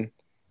 and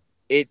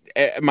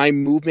my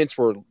movements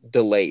were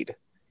delayed.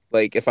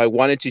 Like, if I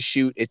wanted to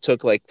shoot, it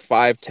took like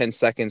 5-10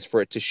 seconds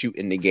for it to shoot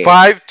in the game.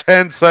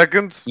 5-10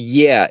 seconds?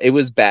 Yeah, it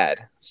was bad.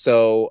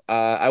 So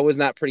I was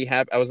not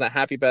happy. I was not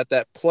happy about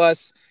that.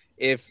 Plus,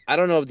 I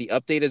don't know if the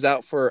update is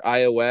out for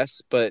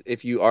iOS, but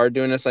if you are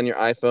doing this on your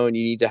iPhone,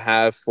 you need to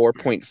have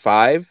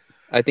 4.5.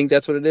 I think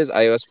that's what it is,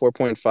 iOS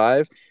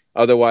 4.5.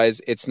 Otherwise,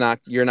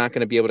 you're not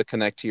going to be able to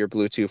connect to your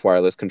Bluetooth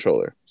wireless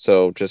controller.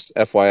 So just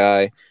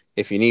FYI.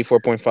 If you need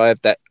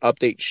 4.5, that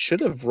update should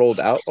have rolled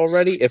out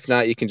already. If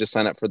not, you can just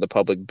sign up for the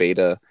public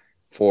beta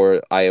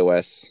for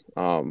iOS,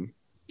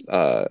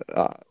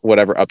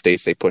 whatever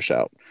updates they push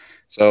out.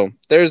 So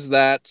there's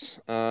that.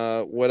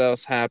 What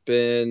else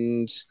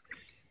happened?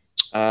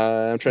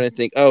 I'm trying to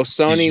think. Oh,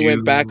 Sony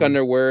went back on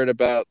their word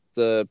about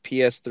the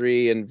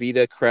PS3 and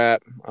Vita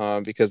crap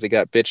because they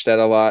got bitched at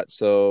a lot.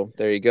 So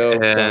there you go.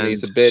 And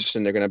Sony's a bitch,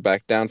 and they're going to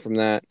back down from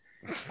that.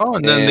 Oh,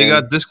 and then they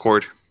got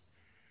Discord.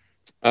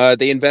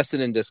 They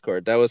invested in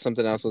Discord. That was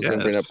something else I was going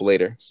to bring up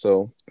later.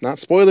 So, not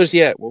spoilers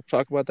yet. We'll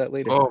talk about that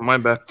later. Oh, my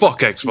bad.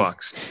 Fuck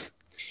Xbox.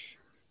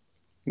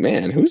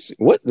 Man,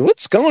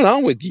 what's going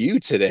on with you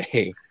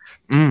today?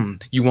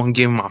 You want to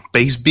give him my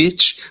face,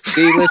 bitch?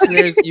 See,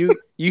 listeners, you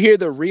hear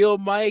the real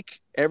Mike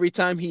every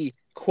time he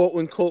quote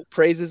unquote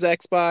praises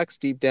Xbox.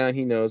 Deep down,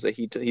 he knows that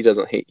he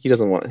doesn't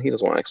want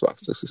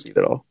Xbox to succeed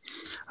at all.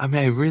 I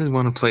mean, I really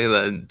want to play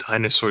that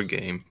dinosaur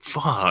game.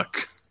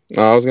 Fuck.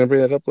 I was gonna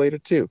bring that up later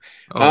too.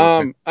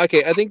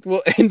 Okay, I think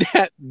we'll end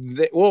that.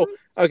 Well,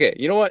 okay,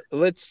 you know what?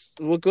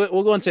 We'll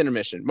go into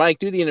intermission. Mike,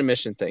 do the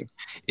intermission thing.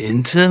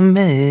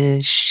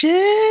 Intermission.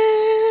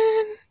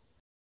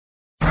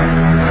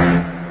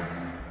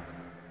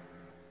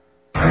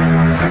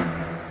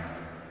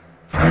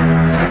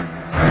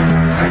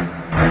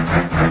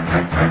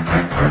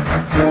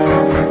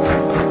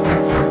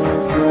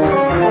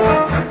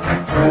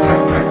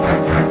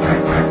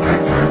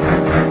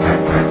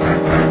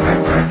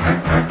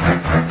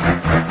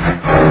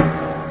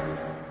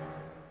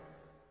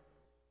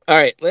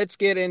 let's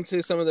get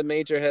into some of the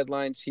major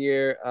headlines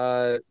here.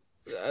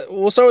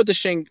 We'll start with the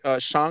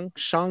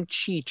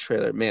Shang-Chi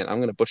trailer. Man,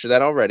 I'm gonna butcher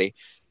that already.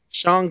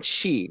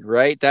 Shang-Chi,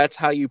 right? That's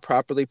how you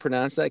properly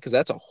pronounce that, because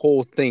that's a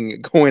whole thing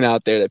going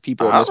out there that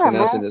people are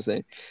mispronouncing this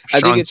name.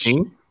 I think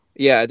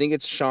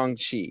it's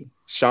Shang-Chi.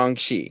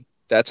 Shang-Chi.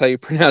 That's how you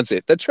pronounce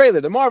it. The trailer,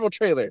 the Marvel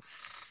trailer.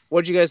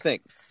 What did you guys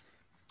think?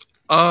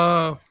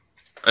 I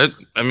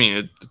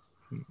mean,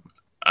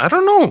 I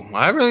don't know.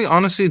 I really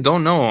honestly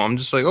don't know. I'm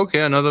just like,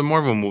 okay, another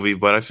Marvel movie,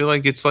 but I feel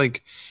like it's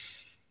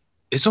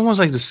almost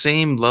like the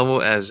same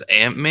level as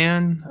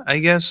Ant-Man, I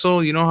guess. So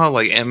you know how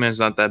like Ant-Man's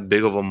not that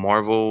big of a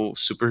Marvel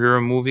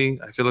superhero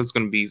movie? I feel like it's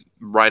gonna be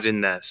right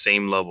in that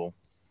same level.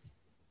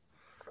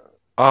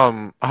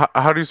 How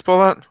do you spell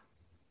that?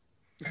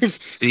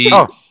 It's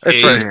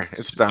right here.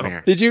 It's down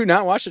here. Did you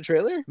not watch the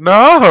trailer?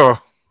 No.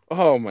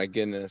 Oh my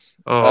goodness.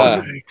 Oh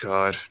my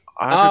god.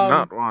 I did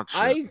not watch it.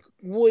 I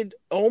would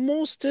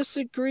almost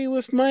disagree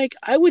with Mike.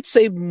 I would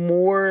say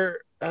more.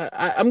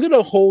 I'm going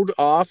to hold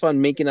off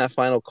on making that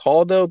final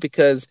call, though,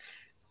 because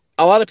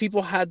a lot of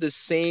people had the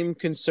same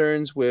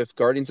concerns with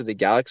Guardians of the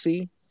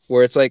Galaxy,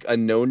 where it's like a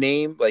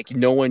no-name, like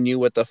no one knew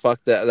what the fuck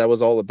that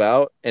was all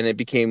about, and it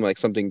became like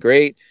something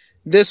great.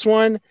 This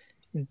one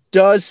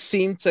does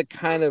seem to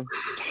kind of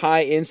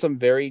tie in some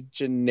very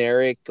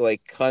generic,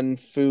 like kung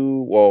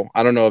fu. Well,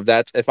 I don't know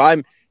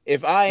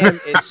if I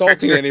am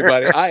insulting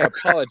anybody, I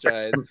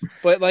apologize.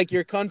 But like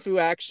your kung fu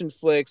action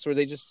flicks where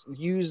they just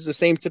use the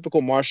same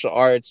typical martial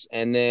arts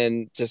and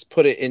then just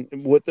put it in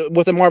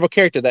with a Marvel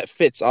character that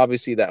fits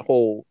obviously that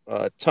whole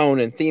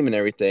tone and theme and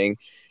everything.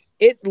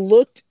 It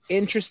looked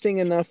interesting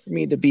enough for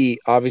me to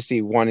be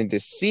obviously wanting to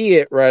see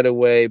it right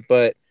away,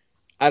 but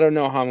I don't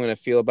know how I'm going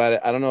to feel about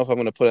it. I don't know if I'm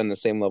going to put it on the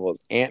same level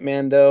as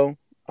Ant-Man though.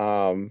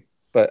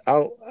 But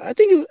I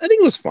think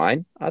it was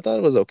fine. I thought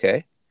it was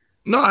okay.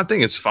 No, I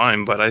think it's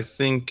fine, but I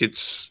think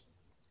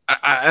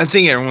I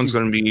think everyone's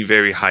going to be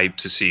very hyped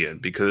to see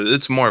it because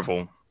it's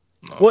Marvel.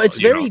 Well, it's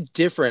very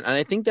different, and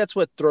I think that's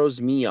what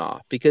throws me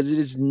off because it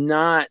is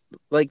not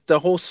like the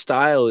whole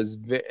style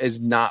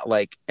is not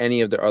like any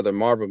of the other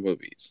Marvel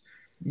movies.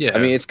 Yeah, I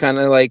mean, it's kind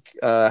of like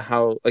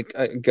how, like,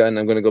 again,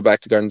 I'm going to go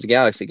back to Guardians of the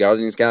Galaxy.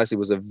 Guardians of the Galaxy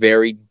was a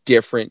very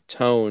different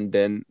tone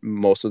than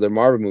most of their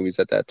Marvel movies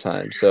at that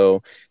time.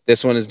 So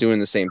this one is doing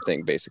the same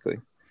thing, basically.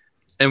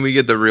 And we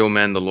get the real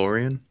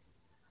Mandalorian.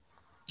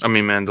 I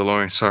mean,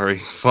 Mandalorian. Sorry,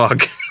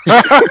 fuck.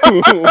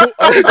 I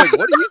was like,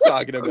 what are you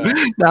talking about?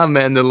 Not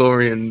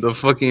Mandalorian, the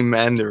fucking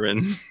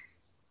Mandarin.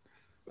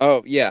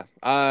 Oh yeah,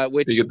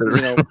 which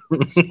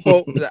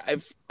quote,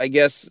 I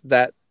guess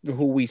that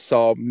who we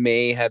saw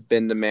may have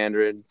been the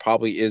Mandarin,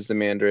 probably is the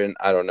Mandarin.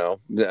 I don't know.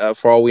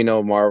 For all we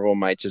know, Marvel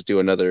might just do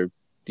another,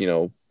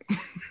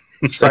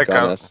 trick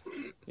on us.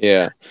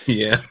 Yeah,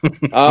 yeah.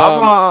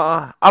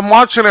 I'm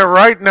watching it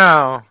right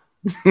now,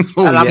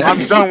 and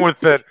I'm done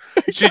with it.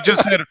 She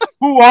just said,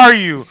 "Who are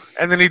you?"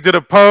 And then he did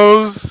a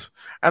pose,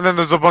 and then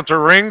there's a bunch of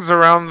rings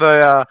around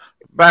the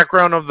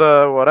background of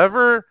the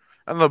whatever,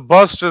 and the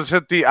bus just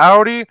hit the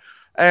Audi,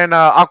 and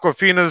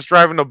Aquafina's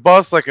driving the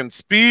bus like in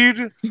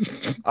Speed.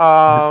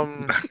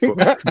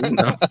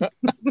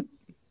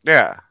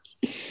 Yeah.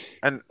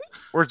 And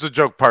where's the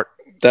joke part?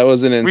 That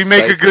was an We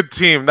make a good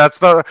team. That's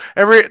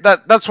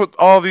that's what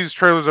all these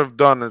trailers have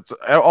done. It's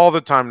all the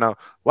time now.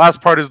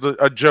 Last part is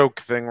a joke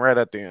thing right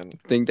at the end.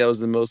 I think that was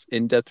the most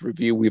in-depth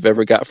review we've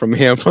ever got from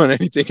him on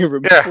anything ever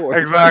before.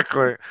 Yeah,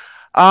 exactly.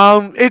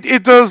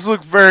 It does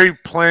look very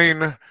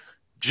plain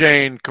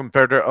Jane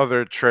compared to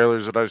other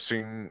trailers that I've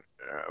seen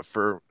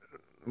for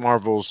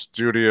Marvel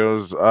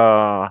Studios.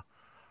 Yeah,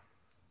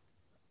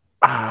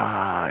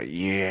 I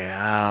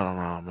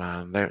don't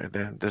know,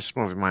 man. This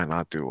movie might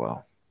not do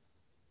well.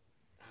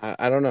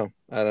 I don't know.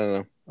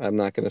 I'm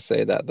not gonna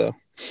say that though.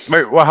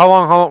 Wait, well, how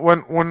long?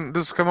 When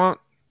does this come out?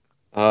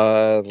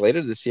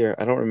 Later this year.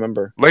 I don't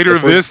remember. Later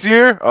this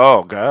year?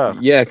 Oh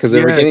god. Yeah, because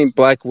they were getting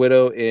Black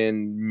Widow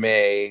in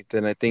May.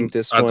 Then I think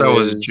this one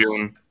was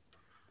June.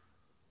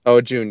 Oh,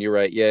 June. You're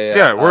right. Yeah.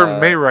 Yeah, we're in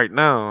May right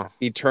now.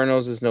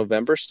 Eternals is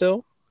November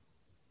still.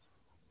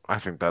 I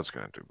think that's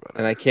gonna do better.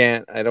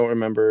 And I don't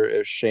remember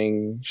if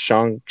Shang-Chi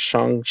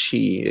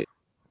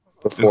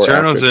before.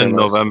 Eternals in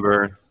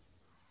November.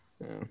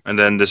 Yeah. And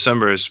then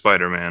December is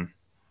Spider-Man.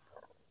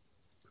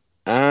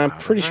 I'm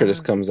pretty sure this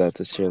comes out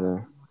this year,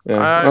 though.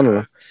 Yeah, I don't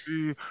know.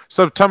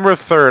 September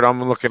 3rd,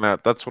 I'm looking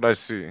at. That's what I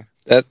see.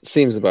 That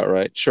seems about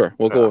right. Sure,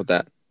 we'll go with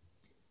that.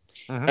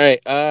 Mm-hmm. All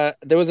right.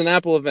 There was an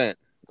Apple event.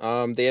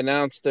 They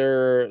announced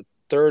their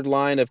third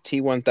line of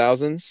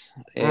T1000s,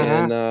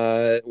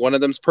 and one of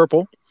them's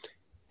purple.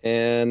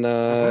 And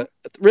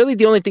really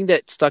the only thing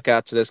that stuck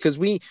out to this, because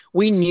we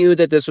knew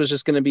that this was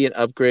just going to be an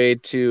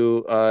upgrade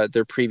to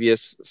their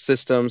previous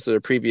systems, their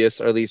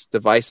previous, or at least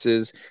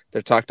devices.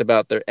 They talked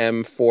about their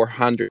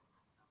M400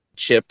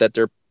 chip that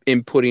they're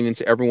inputting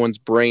into everyone's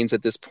brains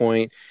at this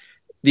point.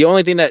 The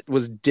only thing that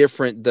was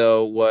different,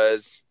 though,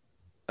 was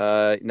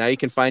now you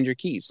can find your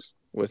keys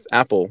with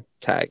Apple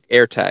Tag,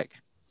 AirTag.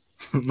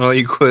 No,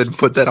 you could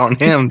put that on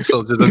him,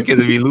 so just in case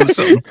if you lose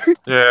something.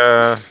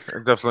 Yeah,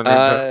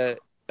 definitely.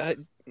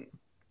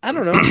 I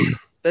don't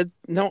know.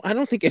 No, I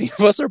don't think any of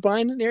us are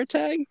buying an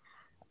AirTag.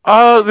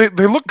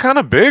 They look kind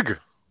of big.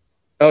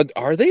 Oh,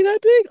 are they that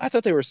big? I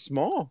thought they were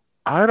small.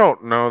 I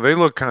don't know. They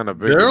look kind of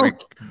big.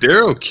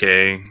 They're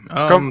okay.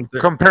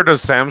 Compared to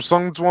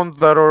Samsung's ones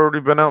that already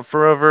been out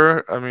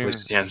forever. I mean,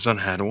 Samsung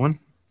had one.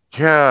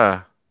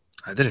 Yeah.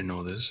 I didn't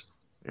know this.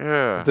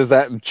 Yeah. Does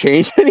that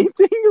change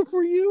anything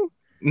for you?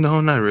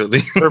 No, not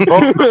really. They're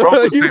both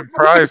the same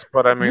price,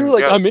 but I mean, you're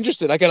like, I'm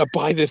interested. I gotta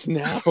buy this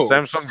now.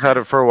 Samsung's had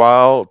it for a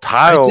while.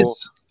 Tile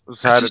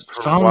I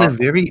found it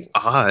very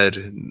odd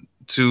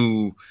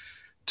to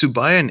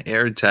buy an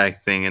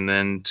AirTag thing and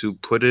then to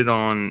put it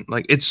on,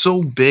 like, it's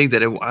so big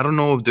that I don't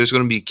know if there's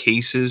going to be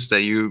cases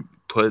that you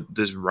put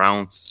this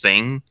round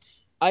thing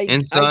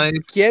inside.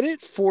 I get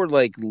it for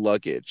like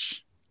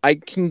luggage. I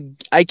can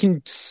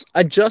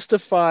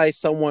justify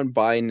someone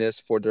buying this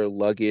for their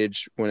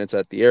luggage when it's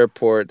at the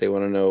airport. They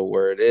want to know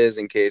where it is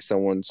in case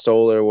someone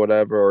stole it or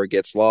whatever, or it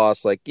gets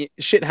lost. Like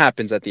shit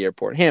happens at the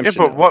airport.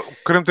 But what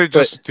couldn't they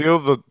just steal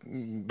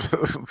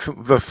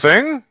the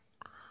thing?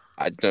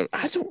 I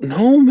don't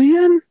know,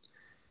 man.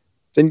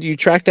 Then do you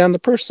track down the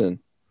person?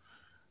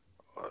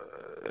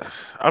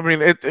 I mean,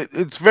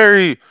 it's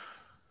very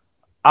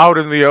out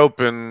in the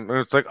open.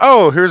 It's like,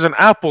 oh, here's an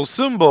Apple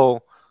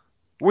symbol.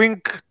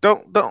 Wink.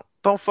 Don't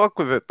fuck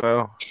with it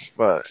though.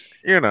 But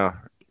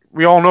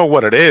we all know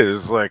what it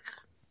is. Like,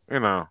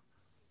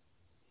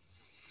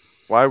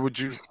 why would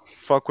you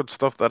fuck with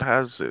stuff that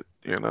has it?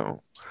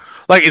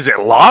 Like, is it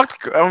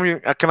locked? I mean,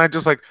 can I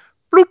just like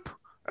bloop?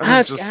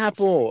 Ask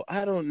Apple.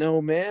 I don't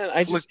know, man.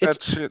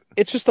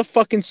 It's just a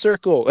fucking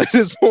circle at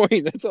this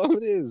point. That's all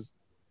it is.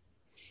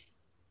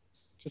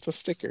 Just a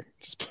sticker.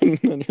 Just put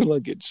it on your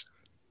luggage.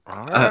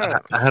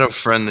 I had a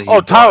friend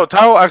that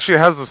Tile actually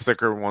has the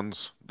sticker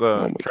ones.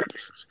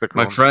 Sticker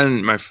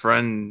my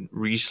friend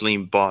recently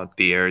bought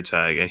the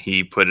AirTag and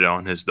he put it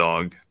on his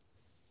dog.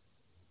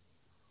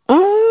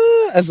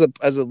 As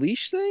a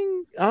leash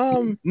thing?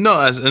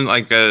 No, as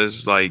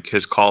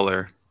his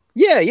collar.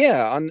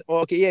 Yeah.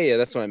 Okay,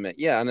 that's what I meant.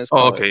 Yeah, on his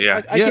collar. Oh, okay,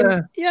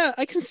 yeah.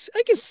 I can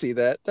see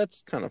that.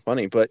 That's kind of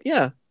funny, but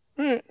yeah.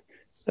 All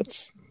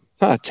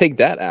right. Take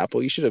that,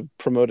 Apple. You should have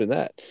promoted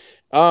that.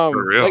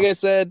 For real. Like I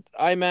said,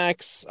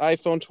 iMacs,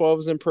 iPhone 12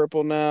 is in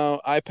purple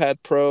now, iPad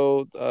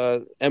Pro,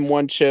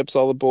 M1 chips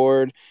all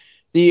aboard.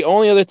 The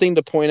only other thing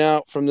to point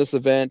out from this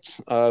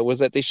event was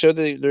that they showed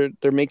that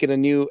they're making a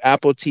new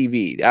Apple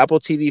TV, the Apple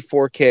TV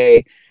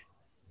 4K.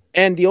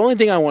 And the only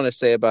thing I want to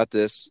say about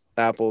this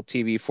Apple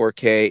TV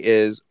 4K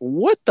is,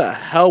 what the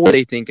hell were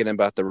they thinking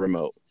about the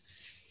remote?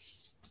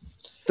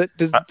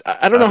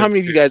 I don't know how many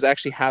of you guys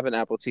actually have an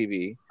Apple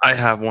TV. I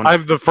have one. I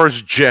have the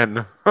first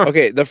gen.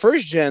 Okay, the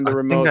first gen, the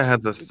remote. I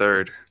had the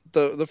third.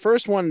 The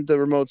first one, the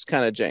remote's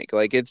kind of jank.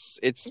 Like it's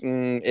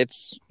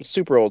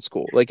super old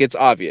school. Like it's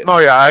obvious. Oh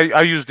yeah,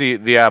 I use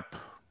the app.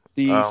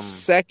 The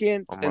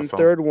second and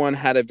third one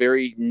had a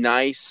very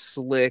nice,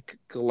 slick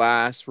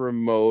glass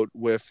remote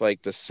with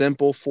like the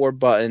simple 4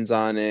 buttons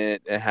on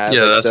it. It had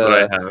that's what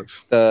I have.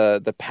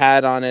 The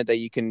pad on it that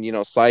you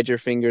can slide your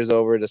fingers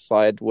over to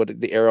slide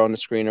the arrow on the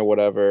screen or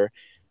whatever.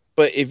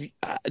 But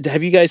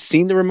have you guys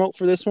seen the remote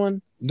for this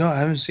one? No, I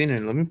haven't seen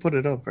it. Let me put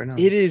it up right now.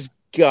 It is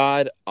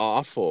god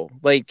awful.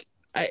 Like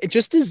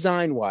just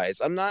design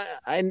wise, I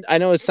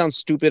know it sounds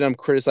stupid. I'm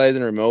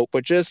criticizing a remote,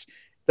 but just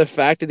the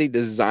fact that they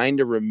designed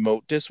a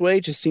remote this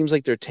way just seems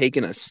like they're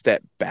taking a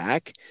step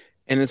back,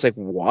 and it's like,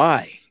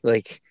 why?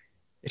 Like,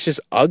 it's just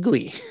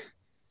ugly.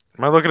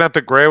 Am I looking at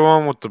the gray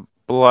one with the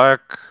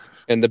black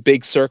and the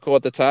big circle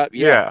at the top?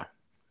 Yeah.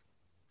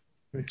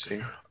 Let me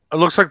see. It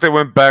looks like they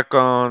went back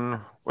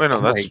on. Wait, no,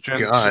 that's Gen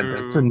 2.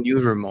 That's a new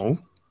remote.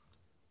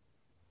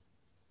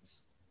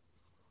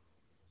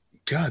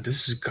 God,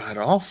 this is god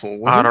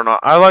awful. I don't know.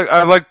 I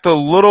like the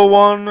little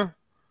one.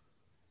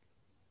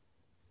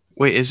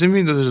 Wait, does it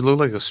look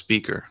like a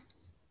speaker?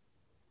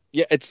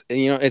 Yeah, it's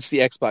the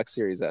Xbox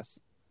Series S.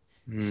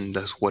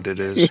 That's what it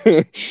is.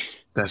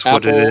 That's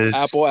what it is.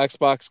 Apple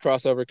Xbox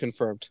crossover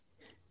confirmed.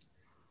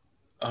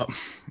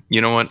 You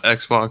know what,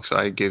 Xbox?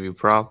 I give you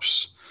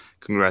props.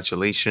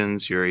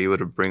 Congratulations. You're able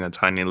to bring a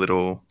tiny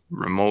little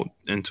remote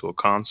into a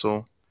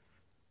console.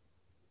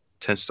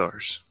 10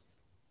 stars.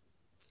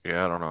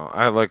 Yeah, I don't know.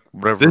 I like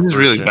whatever. This is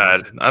really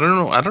bad. I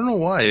don't know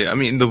why. I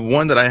mean, the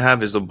one that I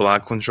have is the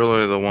black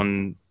controller, the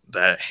one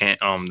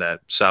that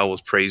Sal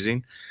was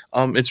praising.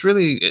 It's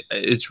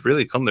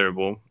really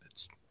comfortable.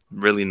 It's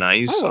really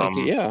nice. I like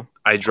it, yeah.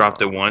 I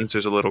dropped it once.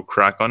 There's a little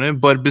crack on it,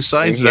 but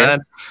besides that,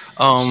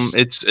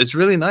 it's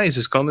really nice.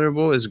 It's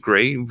comfortable. It's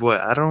great,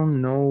 but I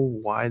don't know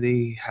why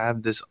they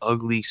have this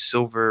ugly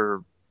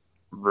silver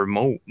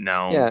remote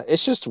now. Yeah,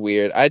 it's just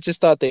weird. I just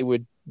thought they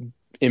would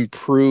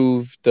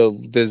improve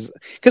because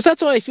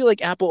that's what I feel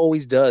like Apple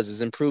always does,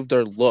 is improve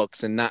their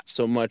looks and not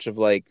so much of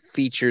like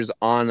features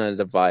on a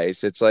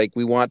device. It's like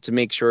we want to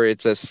make sure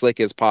it's as slick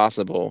as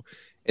possible,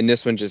 and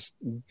this one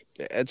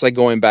it's like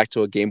going back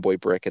to a Game Boy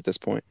brick at this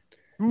point.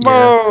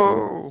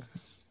 Yeah.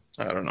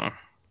 I don't know.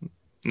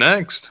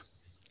 Next,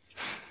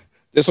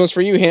 this one's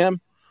for you,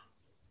 Ham.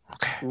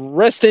 Okay.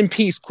 Rest in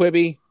peace,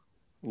 Quibi.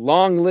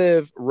 Long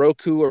live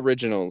Roku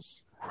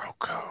Originals.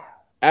 Roku.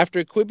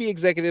 After Quibi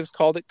executives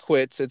called it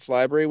quits, its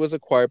library was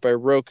acquired by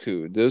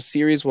Roku. Those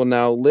series will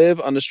now live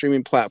on the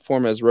streaming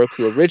platform as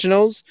Roku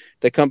Originals.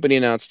 The company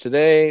announced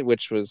today,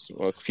 which was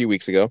a few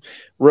weeks ago,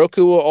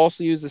 Roku will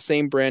also use the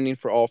same branding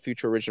for all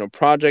future original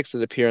projects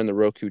that appear on the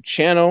Roku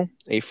channel,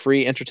 a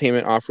free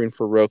entertainment offering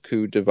for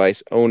Roku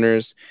device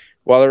owners.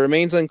 While it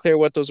remains unclear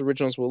what those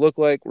originals will look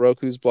like,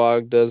 Roku's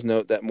blog does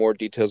note that more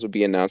details will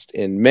be announced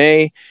in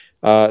May.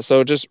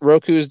 So just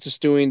Roku's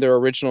just doing their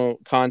original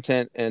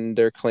content, and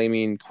they're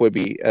claiming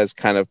Quibi as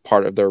kind of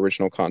part of their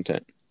original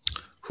content.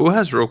 Who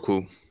has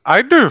Roku?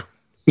 I do.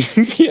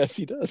 Yes,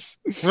 he does.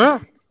 Yeah.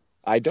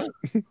 I don't.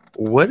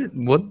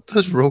 What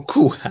does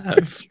Roku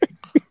have?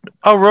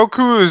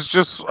 Roku is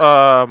just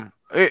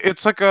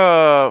it's like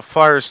a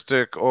Fire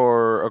Stick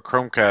or a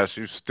Chromecast.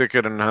 You stick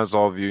it and it has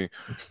all the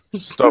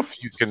stuff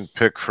you can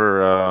pick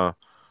for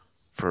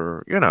if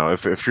your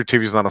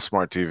TV's not a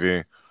smart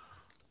TV.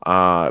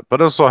 But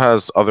it also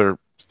has other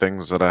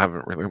things that I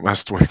haven't really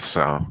messed with.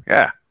 So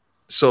yeah.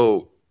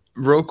 So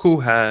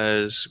Roku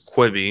has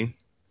Quibi,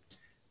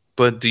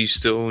 but do you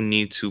still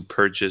need to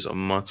purchase a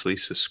monthly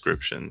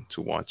subscription to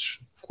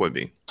watch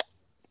Quibi?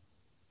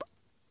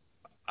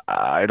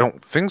 I don't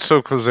think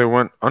so because they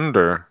went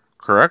under.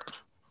 Correct?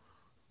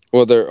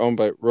 Well, they're owned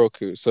by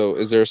Roku. So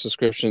is there a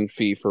subscription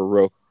fee for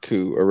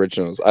Roku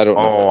Originals? I don't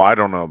know. Oh, I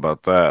don't know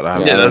about that.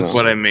 That's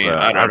what I mean.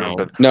 I don't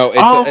know. No,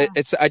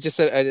 it's. I just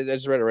said. I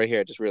just read it right here.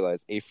 I just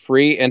realized a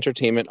free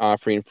entertainment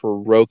offering for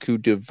Roku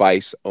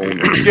device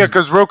owners. Yeah,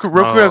 because Roku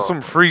has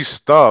some free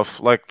stuff.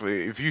 Like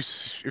if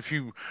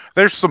you,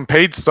 there's some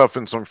paid stuff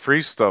and some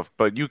free stuff,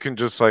 but you can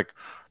just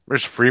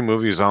there's free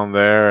movies on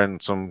there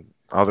and some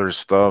other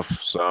stuff.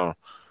 So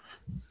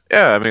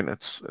yeah, I mean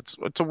it's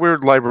a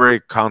weird library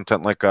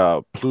content like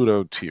a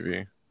Pluto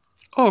TV.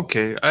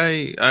 Okay,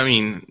 I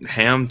mean,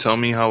 Ham, tell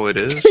me how it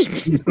is.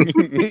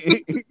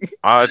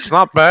 It's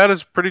not bad.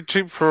 It's pretty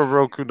cheap for a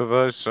Roku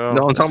device. So.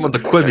 No, I'm talking about the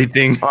Quibi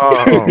thing.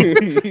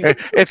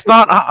 It's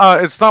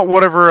not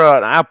whatever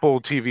an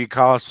Apple TV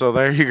costs. So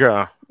there you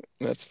go.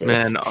 That's fair.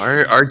 Man,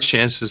 our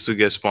chances to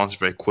get sponsored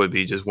by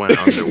Quibi just went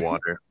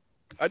underwater.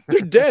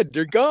 They're dead.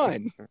 They're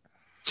gone.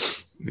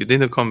 You think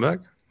they'll come back?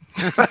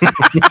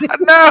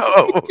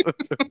 No.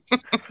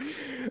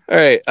 All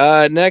right.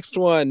 Next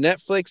one.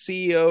 Netflix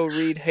CEO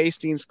Reed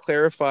Hastings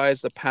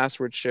clarifies the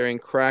password sharing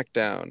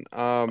crackdown.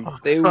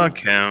 Fuck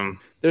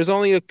him. There's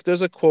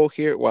a quote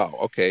here. Wow.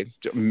 Okay.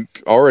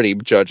 Already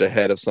judge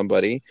ahead of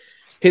somebody.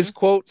 His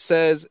quote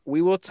says,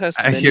 "We will test."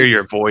 I hear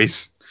your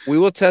voice. We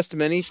will test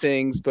many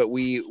things, but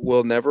we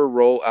will never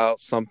roll out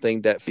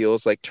something that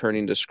feels like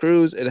turning the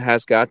screws. It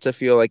has got to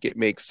feel like it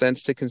makes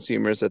sense to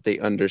consumers that they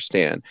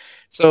understand.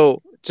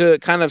 So to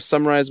kind of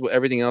summarize what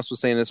everything else was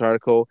saying in this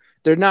article,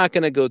 they're not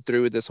going to go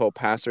through with this whole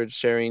password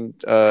sharing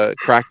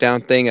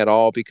crackdown thing at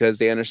all because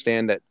they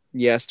understand that,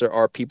 yes, there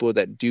are people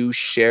that do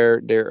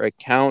share their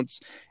accounts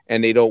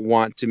and they don't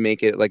want to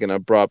make it like an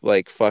abrupt,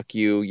 like, fuck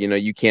you,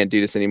 you can't do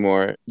this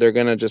anymore. They're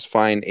going to just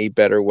find a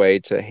better way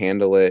to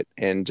handle it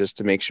and just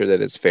to make sure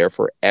that it's fair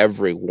for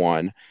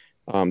everyone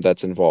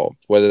that's involved,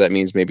 whether that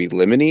means maybe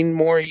limiting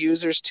more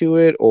users to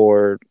it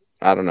or,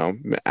 I don't know,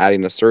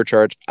 adding a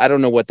surcharge. I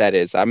don't know what that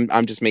is.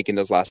 I'm just making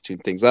those last two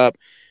things up.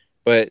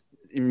 But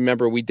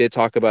remember, we did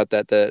talk about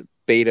that, the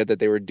beta that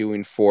they were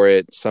doing for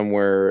it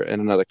somewhere in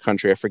another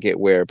country. I forget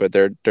where, but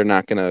they're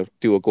not going to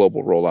do a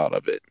global rollout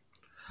of it.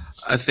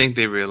 I think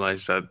they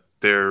realized that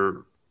their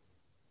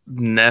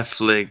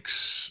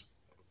Netflix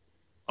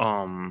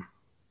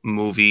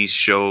movies,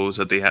 shows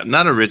that they have,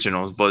 not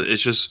originals, but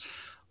it's just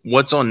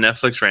what's on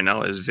Netflix right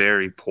now is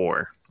very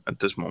poor at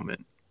this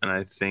moment. And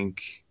I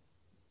think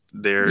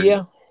they're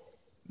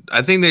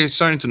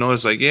starting to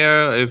notice, like,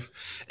 yeah,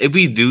 if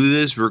we do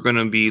this, we're going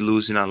to be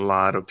losing a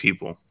lot of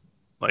people,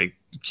 like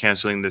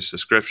canceling their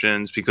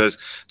subscriptions. Because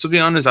to be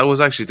honest, I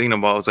was actually thinking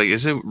about, it's like,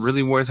 is it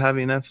really worth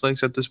having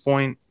Netflix at this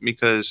point?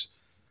 Because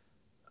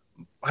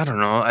I don't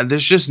know.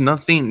 There's just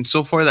nothing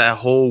so far. That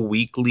whole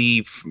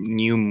weekly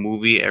new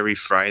movie every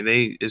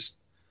Friday is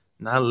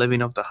not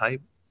living up to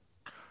hype.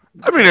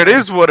 I mean, it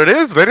is what it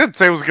is. They didn't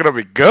say it was going to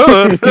be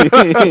good.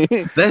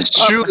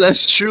 That's true.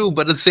 That's true.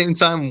 But at the same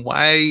time,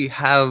 why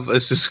have a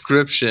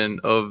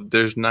subscription of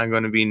there's not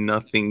going to be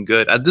nothing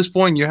good? At this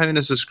point, you're having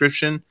a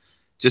subscription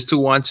just to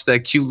watch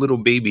that cute little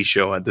baby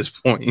show at this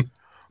point.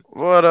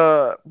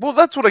 But, well,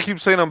 that's what I keep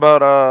saying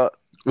about,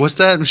 what's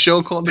that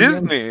show called?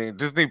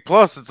 Disney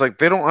Plus. It's like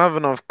they don't have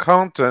enough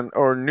content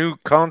or new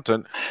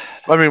content.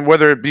 I mean,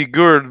 whether it be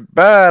good or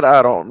bad,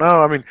 I don't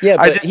know. I mean, yeah,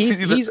 but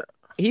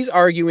he's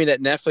arguing that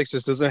Netflix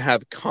just doesn't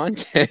have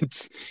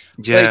content.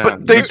 Yeah,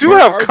 but they do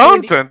have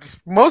content.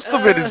 Most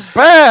of it is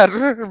bad,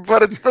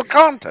 but it's still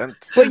content.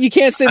 But you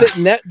can't say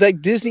that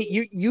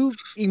Disney. You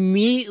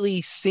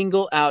immediately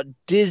single out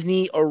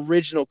Disney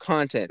original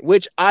content,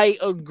 which I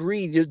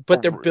agree.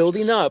 But they're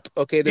building up.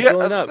 Okay, they're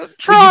building up. You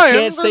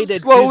can't say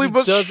that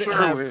Disney doesn't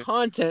have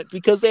content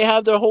because they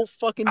have their whole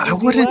fucking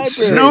Disney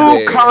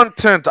library. New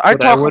content. I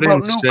talk about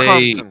new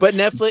content. But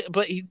Netflix.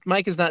 But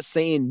Mike is not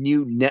saying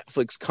new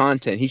Netflix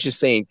content. He's just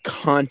saying saying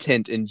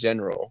content in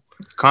general.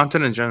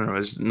 Content in general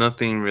is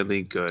nothing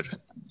really good.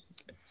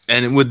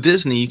 And with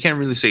Disney, you can't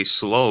really say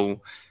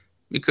slow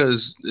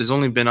because it's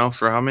only been out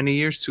for how many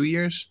years? 2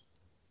 years?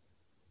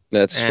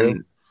 That's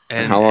true.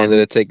 And how long did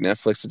it take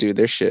Netflix to do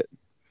their shit?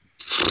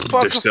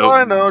 They're still,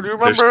 I know. Do you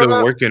remember they're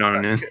still working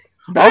on it.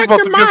 I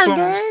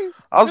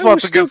was about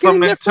to get some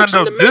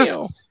Nintendo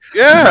discs.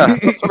 Yeah,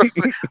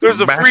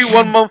 there's a free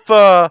 1 month.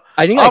 I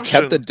think option. I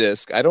kept the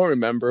disc. I don't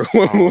remember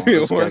what movie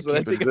it was, but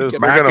I think we're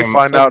gonna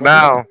find out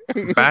now.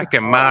 Back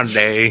in my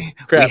day,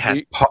 we had.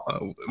 You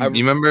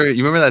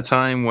remember that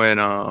time when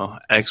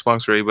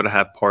Xbox were able to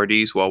have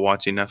parties while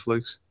watching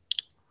Netflix?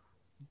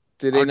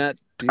 Did they not?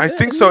 I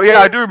think so. Yeah,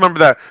 I do remember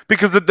that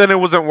because then it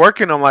wasn't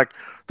working. I'm like,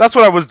 that's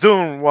what I was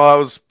doing while I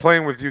was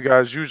playing with you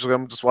guys. Usually,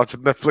 I'm just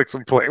watching Netflix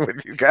and playing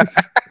with you guys.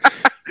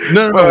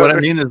 No. What I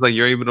mean is like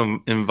you're able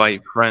to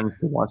invite friends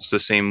to watch the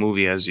same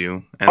movie as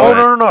you. And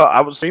no.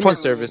 I was streaming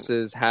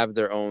services have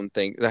their own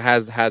thing. That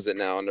has it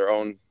now on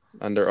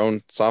their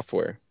own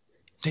software.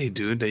 They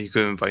do that. You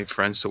could invite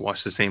friends to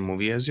watch the same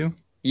movie as you.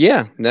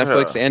 Yeah,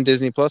 Netflix and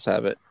Disney Plus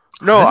have it.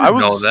 No, I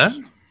was know that.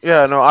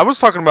 Yeah, no, I was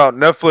talking about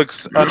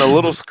Netflix on a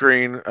little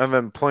screen and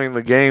then playing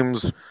the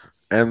games,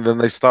 and then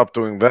they stopped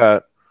doing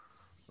that.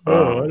 I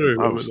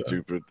was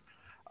stupid.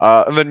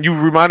 And then you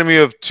reminded me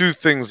of two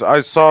things.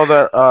 I saw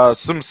that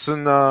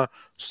Simpson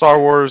Star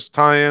Wars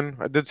tie-in.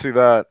 I did see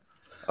that.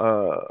 You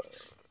know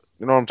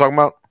what I'm talking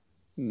about?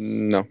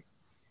 No.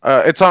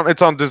 It's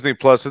on Disney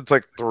Plus. It's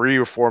like 3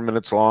 or 4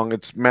 minutes long.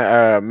 It's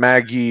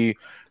Maggie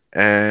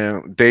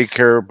and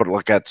daycare, but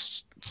like at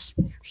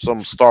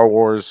some Star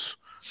Wars.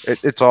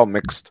 It's all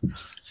mixed.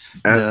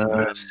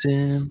 And,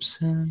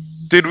 Simpson.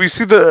 Did we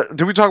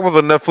talk about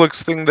the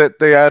Netflix thing that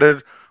they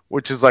added,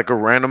 which is like a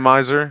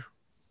randomizer?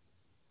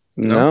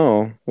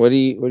 No. What are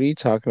you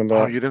talking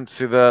about? Oh, you didn't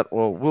see that?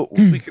 Well,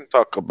 we can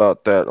talk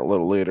about that a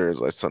little later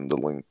as I send the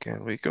link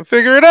and we can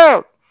figure it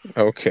out.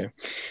 Okay.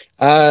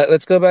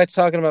 Let's go back to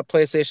talking about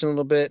PlayStation a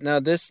little bit. Now,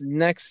 this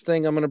next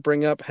thing I'm going to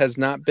bring up has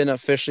not been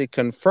officially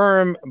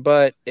confirmed,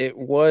 but it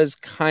was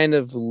kind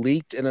of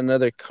leaked in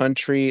another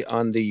country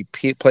on the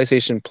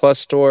PlayStation Plus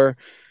store.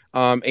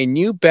 A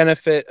new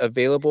benefit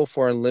available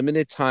for a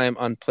limited time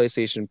on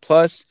PlayStation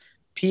Plus.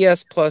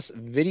 PS Plus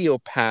Video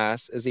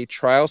Pass is a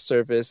trial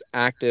service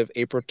active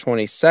April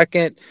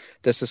 22nd.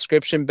 The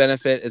subscription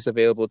benefit is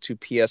available to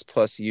PS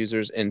Plus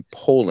users in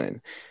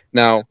Poland.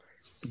 Now,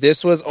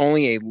 this was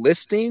only a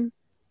listing.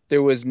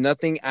 There was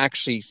nothing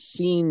actually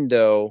seen,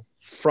 though,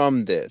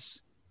 from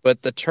this.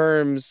 But the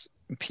terms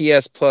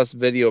PS Plus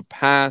Video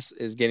Pass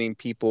is getting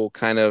people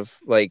kind of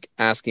like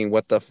asking,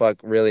 what the fuck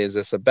really is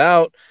this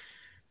about?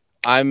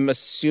 I'm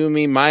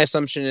assuming, my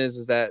assumption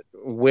is that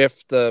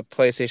with the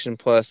PlayStation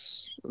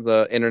Plus,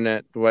 the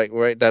internet,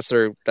 right? That's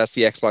the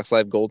Xbox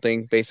Live Gold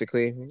thing,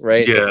 basically,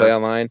 right? Yeah. To play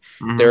online.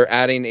 Mm-hmm. They're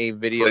adding a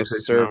video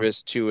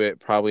service to it,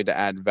 probably to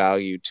add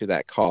value to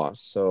that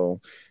cost.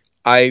 So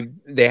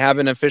they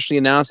haven't officially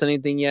announced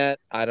anything yet.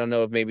 I don't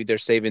know if maybe they're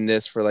saving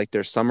this for like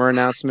their summer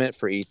announcement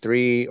for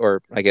E3,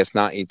 or I guess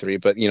not E3,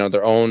 but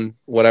their own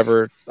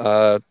whatever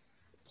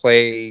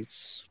play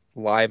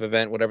live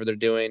event, whatever they're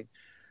doing.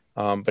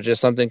 But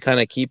just something kind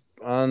of keep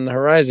on the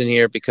horizon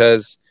here,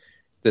 because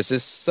this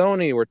is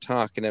Sony we're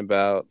talking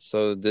about.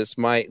 So this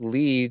might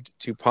lead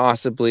to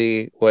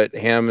possibly what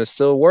Ham is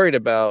still worried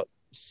about.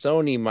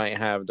 Sony might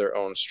have their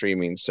own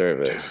streaming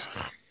service.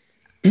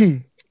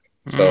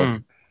 So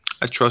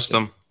I trust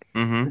them.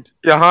 Mm-hmm.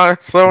 Yeah, hi,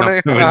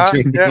 Sony. No.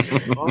 Yeah.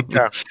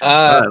 Okay.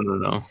 I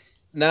don't know.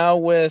 Now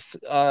with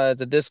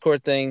the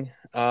Discord thing,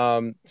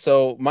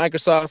 so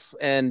Microsoft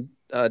and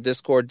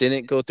Discord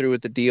didn't go through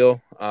with the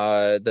deal.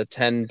 The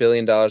 $10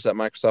 billion that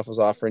Microsoft was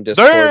offering,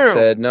 Discord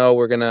said, no,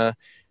 we're going to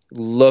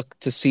look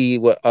to see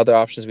what other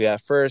options we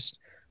have first.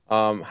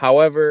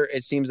 However,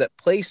 it seems that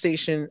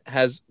PlayStation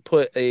has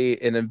put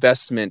an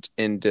investment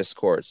in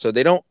Discord. So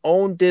they don't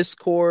own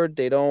Discord.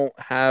 They don't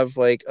have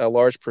like a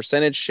large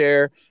percentage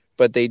share,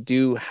 but they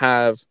do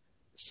have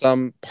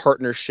some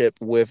partnership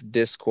with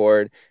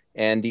Discord.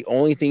 And the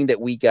only thing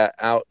that we got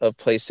out of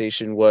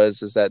PlayStation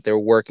is that they're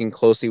working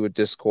closely with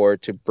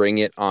Discord to bring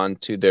it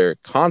onto their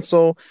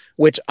console,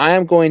 which I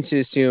am going to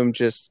assume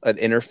just an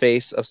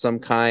interface of some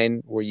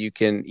kind where you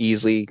can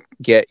easily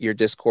get your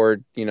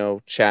Discord,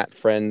 chat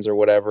friends or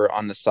whatever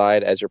on the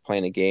side as you're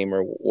playing a game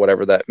or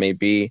whatever that may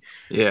be.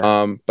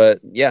 Yeah. But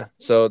yeah,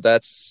 so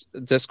that's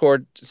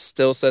Discord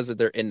still says that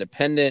they're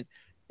independent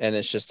and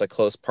it's just a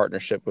close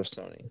partnership with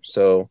Sony.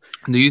 So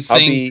do you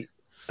think?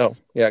 Oh,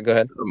 yeah, go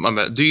ahead. My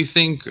bad. Do you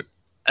think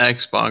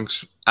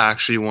Xbox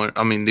actually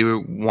they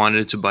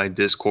wanted to buy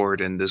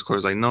Discord, and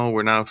Discord's like, no,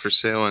 we're not for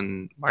sale,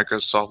 and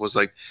Microsoft was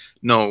like,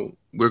 no,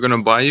 we're going to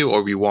buy you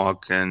or we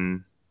walk,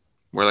 and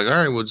we're like, all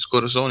right, we'll just go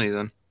to Sony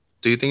then.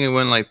 Do you think it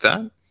went like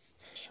that?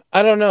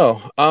 I don't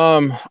know.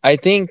 I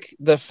think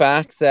the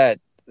fact that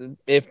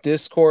if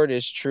Discord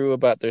is true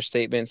about their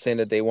statement saying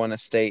that they want to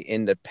stay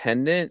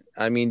independent,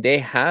 they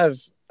have...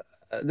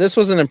 This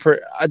was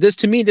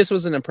to me, this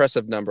was an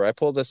impressive number. I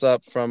pulled this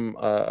up from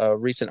a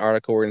recent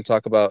article we're going to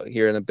talk about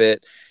here in a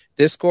bit.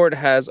 Discord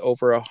has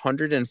over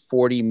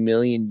 140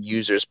 million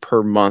users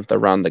per month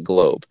around the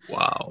globe.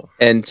 Wow.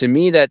 And to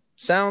me, that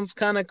sounds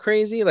kind of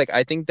crazy. Like,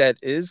 I think that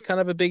is kind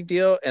of a big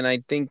deal. And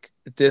I think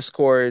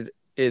Discord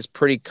is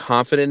pretty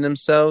confident in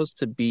themselves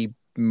to be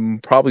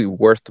probably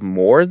worth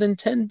more than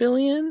 10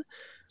 billion,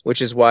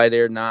 which is why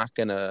they're not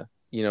going to,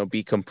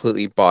 be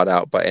completely bought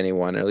out by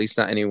anyone, or at least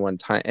not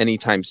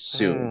anytime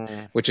soon,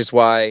 which is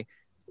why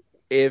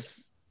I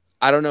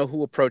don't know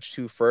who approached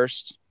who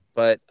first,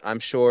 but I'm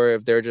sure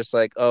if they're just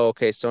like, oh,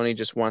 okay, Sony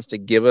just wants to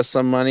give us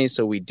some money,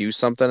 so we do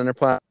something on their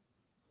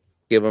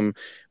platform.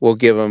 We'll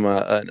give them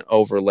an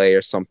overlay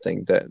or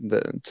something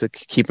to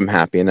keep them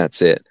happy, and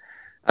that's it.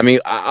 I mean,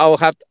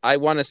 I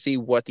want to see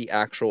what the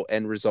actual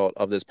end result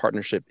of this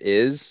partnership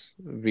is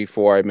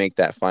before I make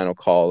that final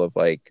call of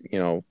like,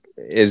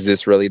 is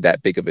this really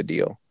that big of a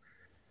deal?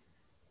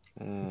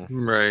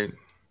 Right.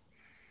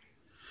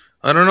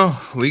 I don't know.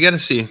 We gotta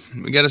see.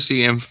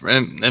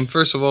 And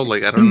first of all,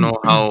 like, I don't know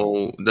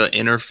how the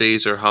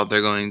interface or how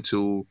they're going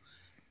to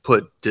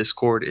put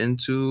Discord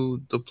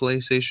into the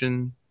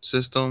PlayStation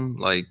system.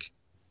 Like,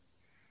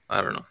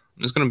 I don't know.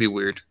 It's gonna be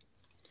weird.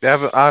 I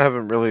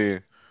haven't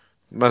really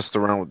messed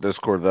around with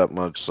Discord that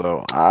much,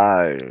 so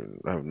I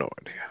have no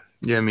idea.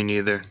 Yeah, me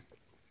neither.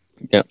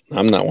 Yeah,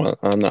 I'm not one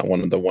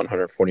of the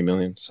 140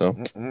 million. So,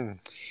 all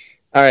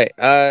right.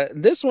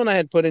 This one I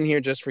had put in here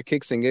just for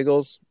kicks and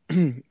giggles.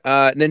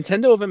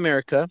 Nintendo of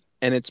America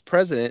and its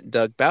president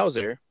Doug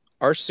Bowser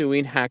are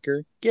suing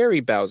hacker Gary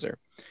Bowser.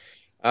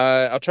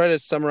 I'll try to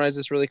summarize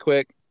this really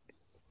quick.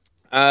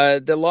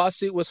 The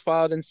lawsuit was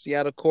filed in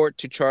Seattle court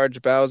to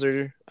charge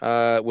Bowser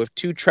with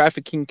 2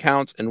 trafficking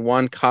counts and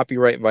 1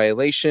 copyright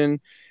violation.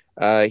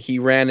 He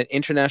ran an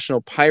international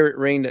pirate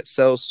ring that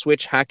sells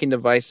Switch hacking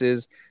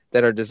devices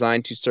that are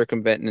designed to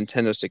circumvent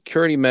Nintendo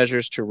security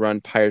measures to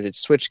run pirated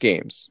Switch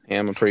games.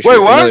 And I'm pretty sure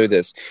you're familiar with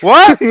this.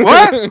 What?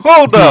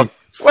 Hold up.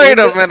 Wait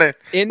a minute.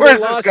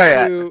 Where's this guy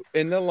at?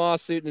 In the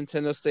lawsuit,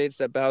 Nintendo states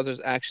that Bowser's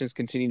actions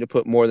continue to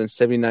put more than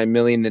 79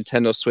 million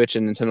Nintendo Switch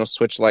and Nintendo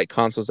Switch Lite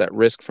consoles at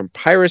risk from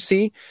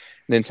piracy.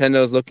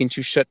 Nintendo is looking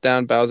to shut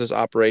down Bowser's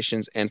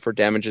operations and for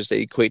damages that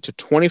equate to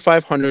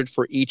 $2,500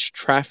 for each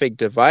traffic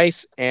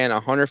device and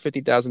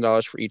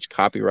 $150,000 for each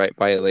copyright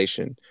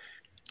violation.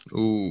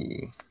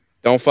 Ooh.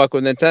 Don't fuck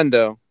with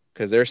Nintendo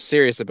because they're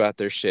serious about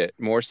their shit.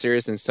 More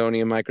serious than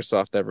Sony and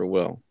Microsoft ever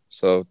will.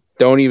 So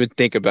don't even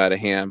think about it,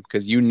 Ham,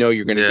 because you're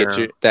going to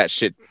get that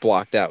shit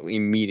blocked out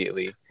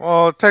immediately.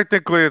 Well,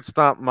 technically it's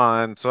not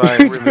mine, so I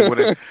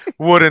really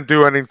wouldn't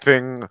do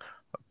anything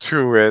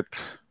to it.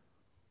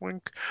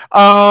 Wink.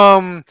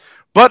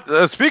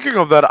 But speaking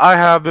of that, I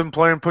have been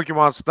playing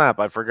Pokemon Snap.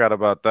 I forgot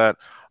about that.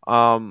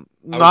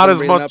 Not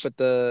as much up at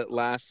the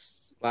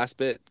last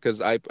bit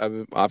because I've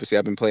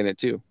been playing it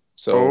too.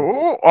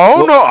 So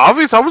no,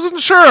 obviously I wasn't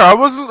sure. I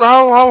wasn't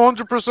how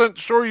 100%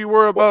 sure you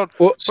were about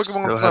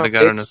Pokemon Snap. How to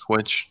get on the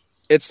Switch.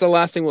 It's the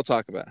last thing we'll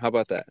talk about. How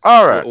about that?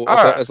 All right. All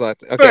right.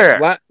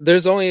 Okay.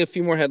 There's only a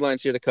few more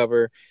headlines here to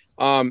cover.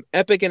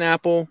 Epic and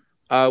Apple.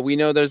 We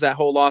know there's that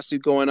whole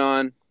lawsuit going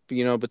on.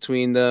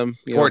 Between them.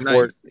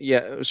 Fortnite.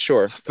 Yeah.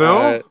 Sure.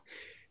 Still.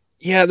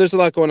 Yeah. There's a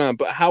lot going on,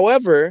 but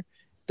however,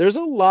 there's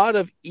a lot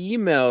of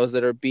emails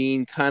that are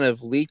being kind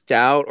of leaked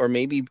out, or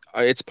maybe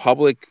it's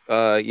public.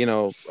 I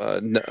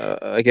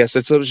guess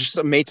it's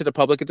just made to the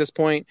public at this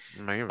point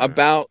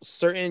about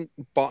certain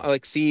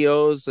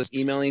CEOs just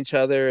emailing each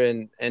other,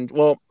 and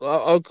well,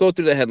 I'll go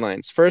through the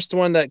headlines. First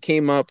one that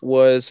came up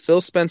was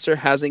Phil Spencer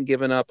hasn't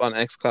given up on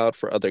xCloud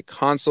for other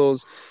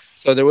consoles.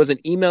 So there was an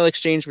email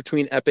exchange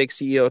between Epic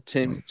CEO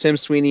Tim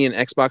Sweeney and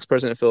Xbox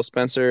President Phil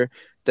Spencer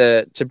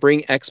to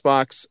bring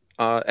Xbox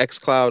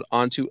xCloud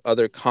onto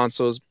other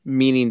consoles,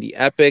 meaning the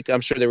Epic.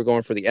 I'm sure they were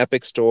going for the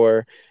Epic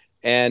Store.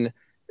 And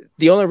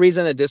the only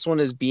reason that this one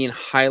is being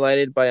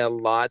highlighted by a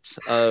lot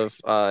of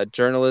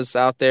journalists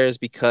out there is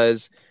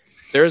because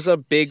there's a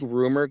big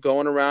rumor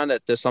going around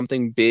that there's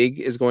something big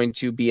is going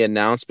to be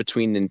announced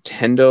between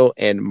Nintendo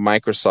and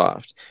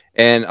Microsoft.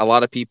 And a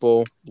lot of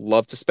people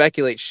love to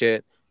speculate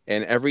shit.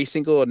 And every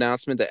single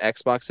announcement that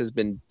Xbox has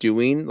been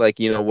doing,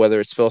 whether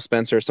it's Phil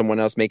Spencer or someone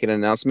else making an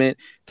announcement,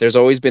 there's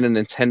always been a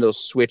Nintendo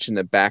Switch in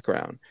the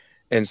background.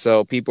 And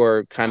so people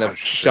are kind of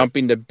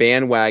jumping the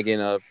bandwagon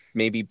of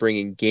maybe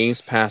bringing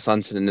Games Pass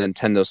onto the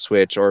Nintendo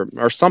Switch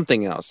or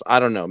something else. I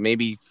don't know.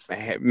 Maybe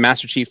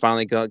Master Chief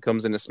finally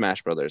comes into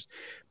Smash Brothers.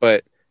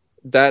 But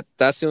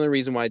that's the only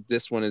reason why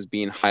this one is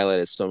being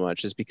highlighted so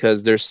much is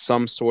because there's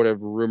some sort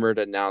of rumored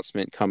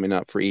announcement coming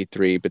up for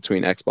E3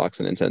 between Xbox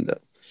and Nintendo.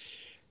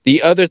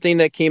 The other thing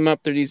that came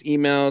up through these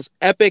emails,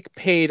 Epic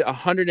paid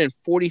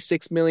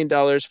 $146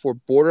 million for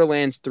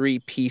Borderlands 3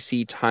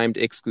 PC timed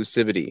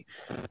exclusivity.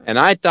 And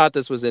I thought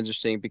this was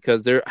interesting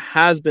because there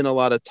has been a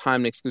lot of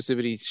timed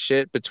exclusivity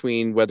shit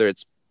between whether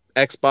it's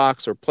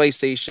Xbox or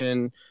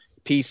PlayStation,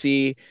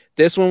 PC.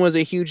 This one was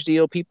a huge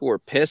deal. People were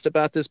pissed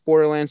about this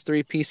Borderlands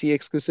 3 PC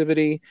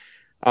exclusivity.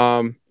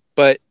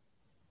 But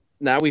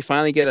now we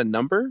finally get a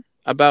number.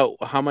 about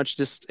how much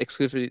this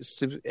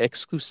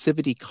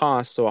exclusivity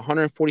costs. So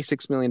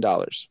 $146 million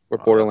for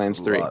Borderlands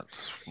 3.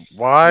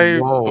 Why?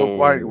 But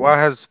why? Whoa.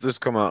 Why has this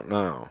come out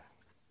now?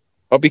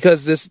 Oh,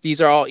 because these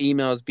are all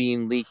emails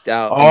being leaked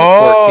out in the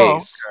court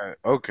case.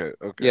 Okay.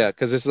 Yeah,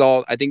 because this is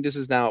all. I think this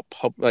is now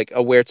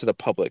aware to the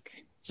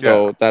public.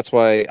 So Yeah. that's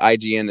why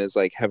IGN is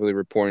like heavily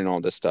reporting all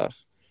this stuff.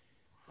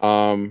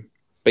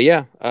 But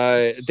yeah,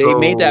 they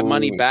made that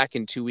money back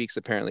in 2 weeks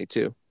apparently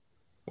too.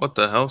 What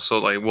the hell? So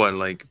like what?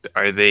 Like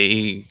are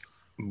they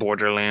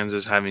Borderlands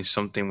is having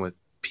something with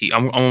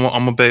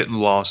I'm a bit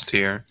lost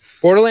here.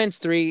 Borderlands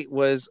 3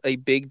 was a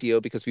big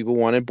deal because people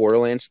wanted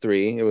Borderlands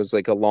 3. It was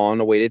like a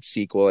long-awaited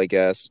sequel, I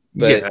guess.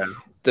 But Yeah.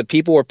 the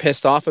people were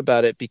pissed off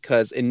about it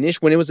because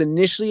when it was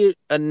initially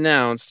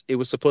announced, it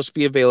was supposed to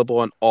be available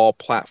on all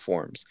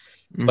platforms.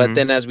 But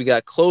then as we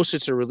got closer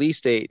to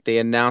release date, they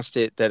announced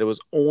that it was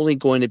only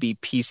going to be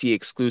PC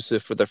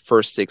exclusive for the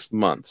first 6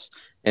 months.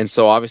 And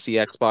so obviously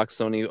Xbox,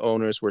 Sony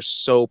owners were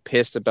so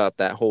pissed about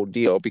that whole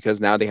deal because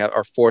now they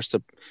are forced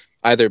to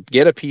either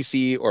get a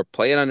PC or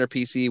play it on their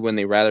PC when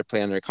they rather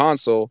play on their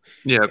console.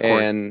 Yeah, of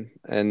course.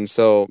 And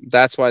so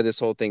that's why this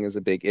whole thing is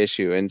a big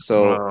issue. And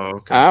so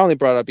okay. I only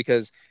brought it up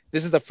because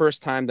this is the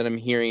first time that I'm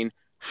hearing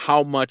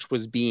how much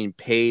was being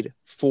paid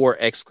for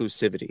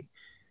exclusivity.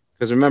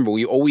 Because remember,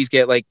 we always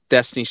get like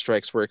Destiny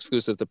Strikes were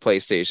exclusive to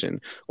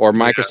PlayStation, or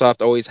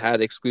Microsoft always had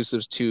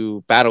exclusives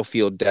to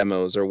Battlefield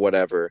demos or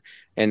whatever.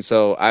 And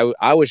so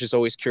I was just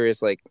always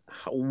curious, like,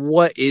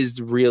 what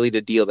is really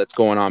the deal that's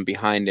going on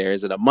behind there?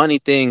 Is it a money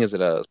thing? Is it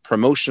a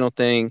promotional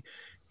thing?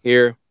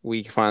 Here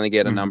we finally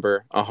get a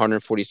number: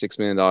 $146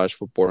 million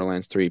for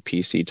Borderlands 3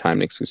 PC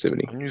timed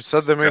exclusivity. And you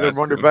said they made their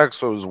money back,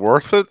 so it was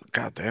worth it.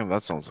 God damn,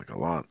 that sounds like a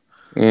lot.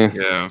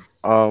 Yeah.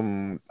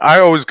 I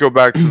always go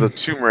back to the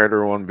Tomb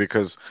Raider one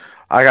because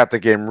I got the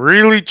game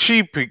really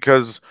cheap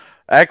because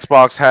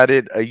Xbox had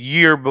it a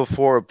year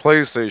before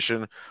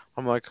PlayStation.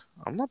 I'm like,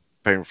 I'm not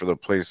paying for the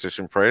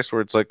PlayStation price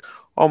where it's like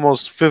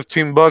almost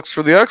 $15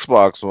 for the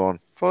Xbox one.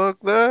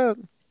 Fuck that.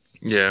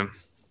 Yeah.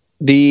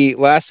 The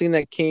last thing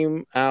that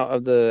came out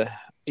of the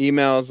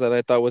emails that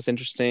I thought was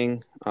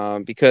interesting,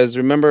 because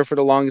remember for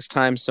the longest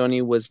time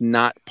Sony was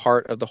not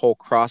part of the whole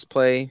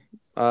crossplay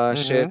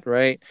shit,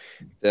 right?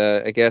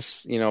 I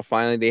guess,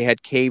 finally they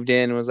had caved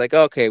in and was like,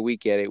 okay, we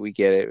get it.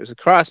 It was a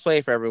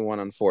crossplay for everyone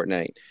on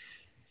Fortnite.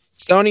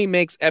 Sony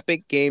makes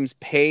Epic Games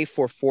pay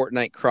for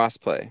Fortnite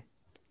crossplay.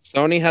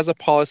 Sony has a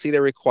policy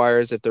that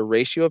requires if the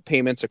ratio of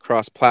payments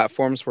across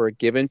platforms for a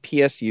given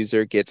PS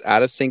user gets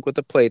out of sync with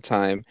the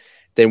playtime,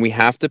 then we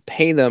have to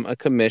pay them a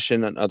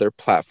commission on other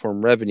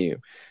platform revenue.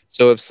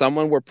 So if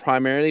someone were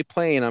primarily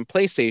playing on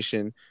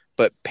PlayStation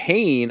but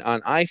paying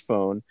on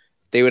iPhone,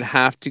 they would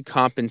have to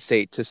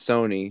compensate to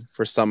Sony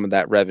for some of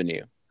that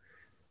revenue.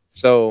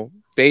 So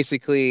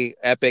basically,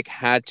 Epic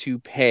had to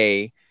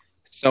pay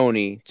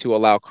Sony to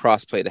allow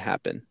crossplay to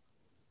happen.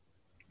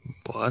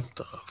 What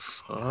the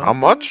fuck? How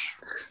much?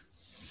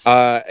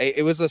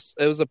 It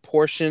was a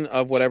portion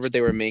of whatever they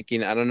were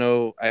making. I don't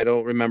know. I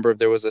don't remember if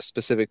there was a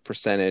specific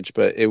percentage,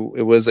 but it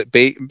was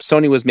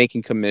Sony was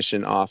making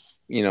commission off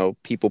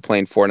people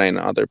playing Fortnite and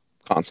other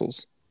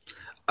consoles.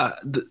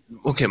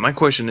 Okay, my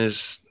question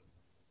is,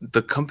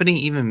 the company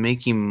even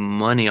making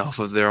money off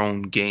of their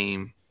own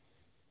game?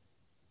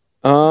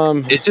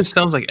 It just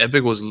sounds like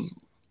Epic was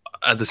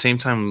at the same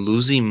time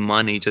losing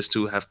money just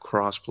to have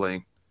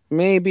crossplay.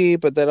 Maybe,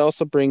 but that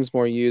also brings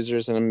more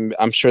users, and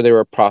I'm sure they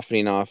were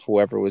profiting off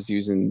whoever was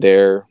using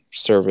their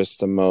service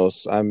the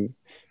most.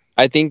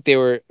 I think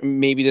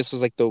maybe this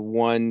was like the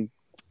one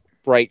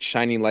bright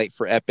shining light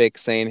for Epic,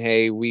 saying,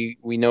 "Hey, we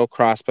know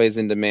crossplay is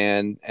in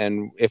demand,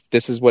 and if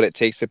this is what it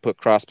takes to put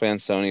crossplay on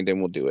Sony, then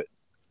we'll do it."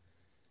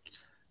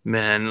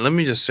 Man, let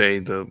me just say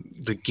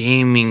the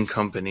gaming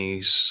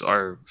companies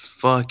are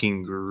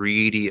fucking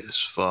greedy as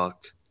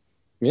fuck.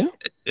 Yeah,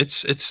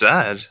 it's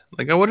sad.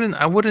 Like I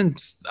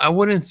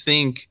wouldn't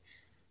think.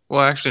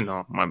 Well, actually,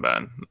 no, my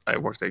bad. I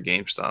worked at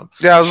GameStop.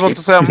 Yeah, I was about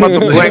to say I'm about to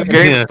blame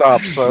GameStop.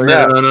 So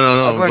yeah,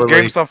 no. I blame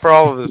GameStop for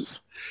all of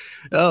this.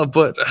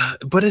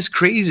 But it's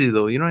crazy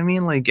though. You know what I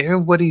mean? Like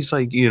everybody's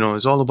like,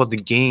 it's all about the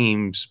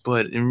games,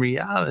 but in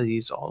reality,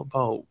 it's all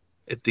about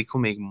if they could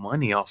make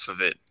money off of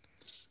it.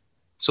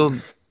 So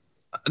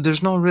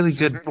there's no really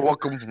good.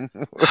 Welcome.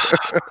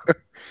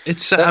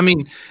 I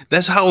mean,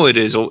 that's how it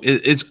is.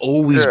 It's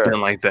always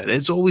been like that.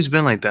 It's always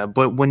been like that.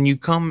 But when you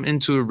come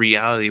into a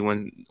reality,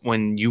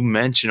 when you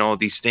mention all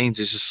these things,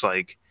 it's just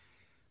like,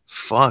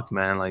 fuck,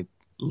 man. Like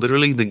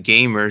literally, the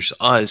gamers,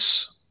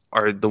 us,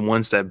 are the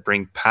ones that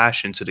bring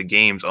passion to the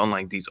games,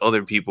 unlike these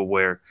other people.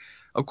 Where,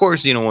 of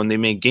course, when they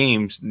make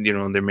games,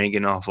 they're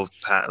making off of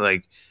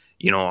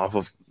off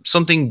of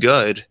something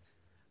good,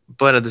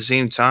 but at the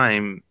same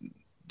time,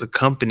 the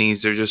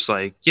companies, they're just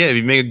like, yeah, if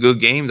you make a good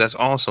game, that's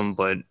awesome,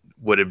 but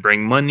would it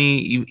bring money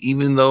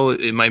even though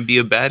it might be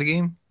a bad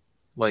game?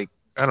 Like,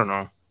 I don't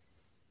know.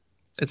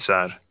 It's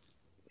sad.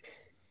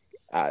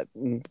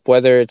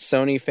 Whether it's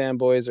Sony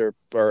fanboys or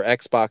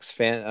Xbox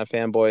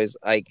fanboys,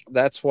 like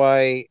that's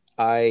why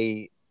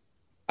I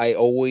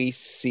always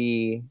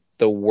see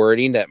the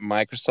wording that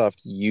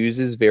Microsoft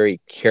uses very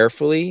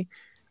carefully,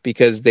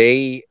 because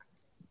they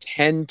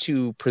tend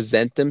to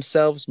present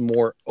themselves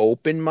more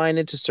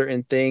open-minded to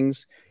certain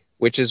things,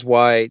 which is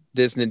why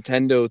this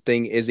Nintendo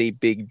thing is a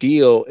big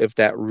deal if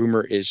that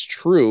rumor is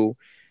true,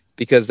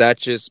 because that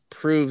just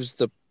proves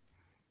the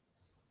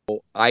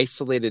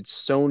isolated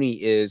Sony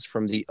is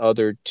from the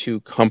other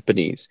two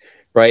companies,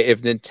 right?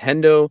 If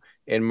Nintendo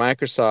and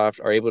Microsoft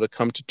are able to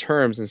come to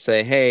terms and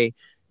say, hey,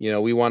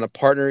 we want to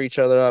partner each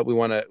other up.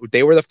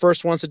 They were the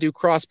first ones to do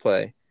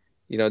crossplay.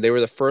 They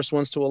were the first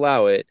ones to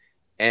allow it.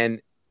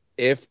 And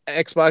if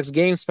Xbox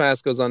Games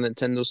Pass goes on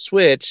Nintendo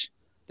Switch,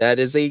 that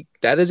is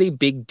a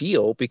big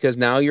deal, because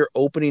now you're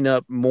opening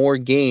up more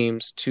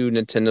games to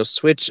Nintendo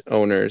Switch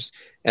owners.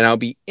 And I'll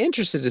be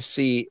interested to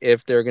see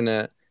if they're going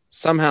to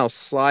somehow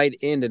slide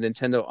in the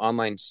Nintendo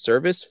Online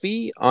service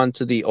fee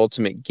onto the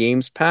Ultimate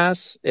Games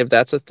Pass, if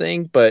that's a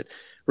thing. But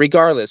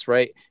regardless,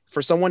 right,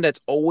 for someone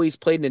that's always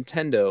played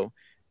Nintendo,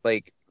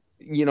 like,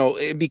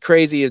 it'd be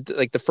crazy if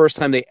like the first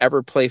time they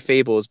ever play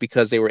Fable is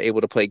because they were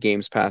able to play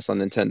Games Pass on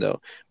Nintendo,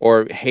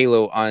 or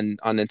Halo on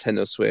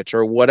Nintendo Switch,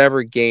 or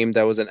whatever game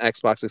that was an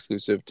Xbox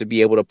exclusive, to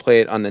be able to play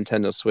it on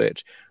Nintendo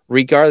Switch.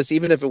 Regardless,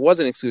 even if it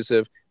wasn't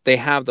exclusive, they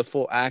have the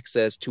full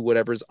access to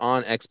whatever's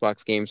on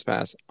Xbox Games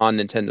Pass on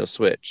Nintendo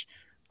Switch.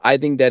 I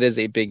think that is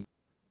a big...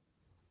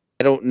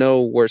 I don't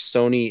know where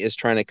Sony is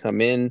trying to come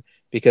in,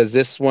 because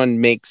this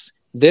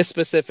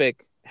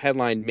specific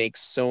headline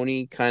makes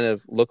Sony kind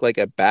of look like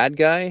a bad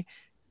guy,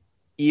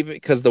 even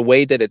because the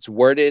way that it's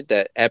worded,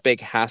 that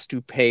Epic has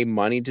to pay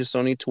money to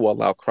Sony to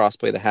allow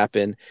crossplay to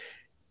happen.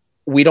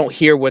 We don't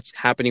hear what's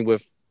happening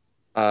with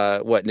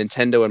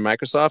Nintendo and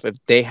Microsoft, if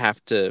they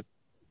have to,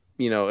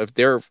 if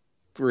they're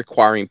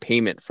requiring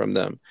payment from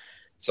them.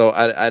 So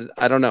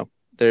I don't know.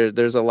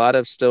 There's a lot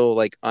of still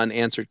like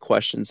unanswered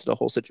questions to the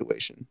whole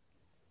situation.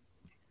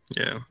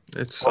 Yeah,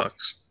 it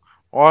sucks.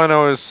 All I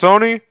know is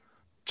Sony,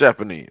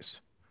 Japanese.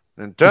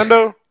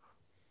 Nintendo,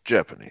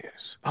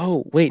 Japanese.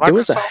 Oh, wait, Microsoft, there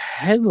was a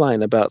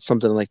headline about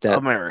something like that.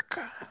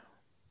 America.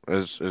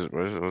 Was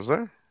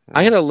there?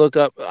 I gotta look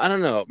up. I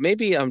don't know.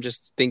 Maybe I'm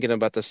just thinking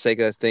about the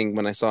Sega thing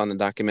when I saw in the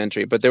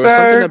documentary, but there was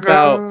something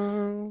about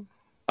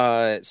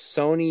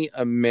Sony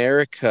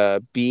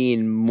America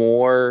being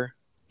more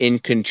in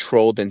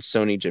control than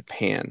Sony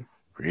Japan.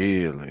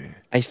 Really?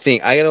 I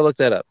think I gotta look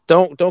that up.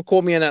 Don't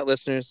quote me on that,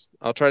 listeners.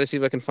 I'll try to see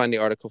if I can find the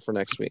article for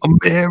next week.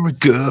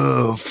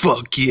 America,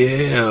 fuck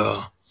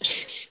yeah.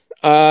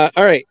 All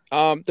right.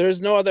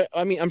 There's no other.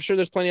 I mean, I'm sure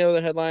there's plenty of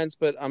other headlines,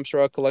 but I'm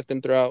sure I'll collect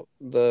them throughout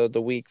the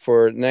week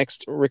for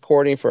next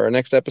recording for our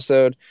next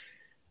episode.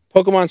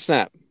 Pokemon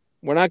Snap.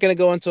 We're not going to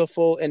go into a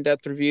full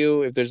in-depth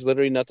review. If there's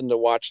literally nothing to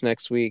watch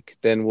next week,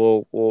 then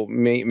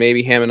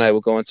maybe Ham and I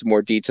will go into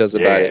more details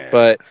about it.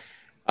 But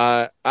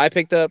I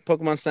picked up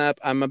Pokemon Snap.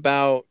 I'm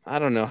about, I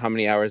don't know how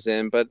many hours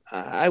in, but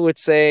I would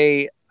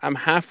say I'm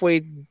halfway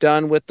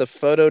done with the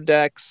photo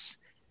decks.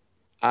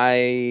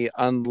 I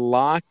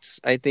unlocked,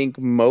 I think,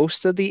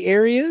 most of the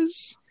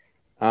areas.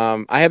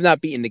 I have not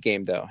beaten the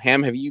game, though.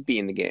 Ham, have you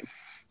beaten the game?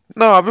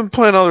 No, I've been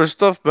playing other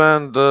stuff,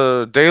 man.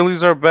 The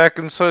dailies are back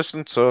in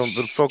session, so I've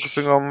been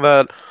focusing on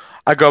that.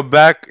 I go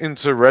back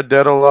into Red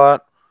Dead a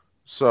lot,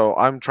 so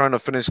I'm trying to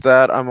finish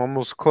that. I'm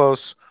almost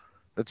close.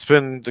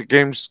 The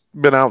game's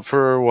been out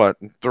for,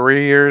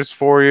 3 years,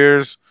 4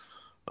 years?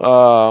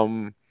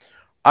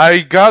 I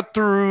got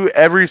through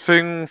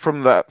everything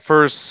from that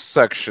first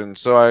section,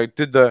 so I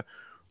did the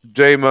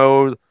day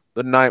mode,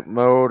 the night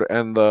mode,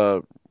 and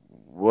the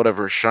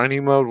whatever shiny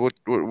mode.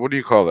 What do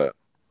you call that?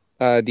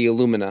 The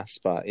Illumina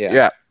spot.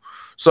 Yeah.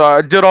 So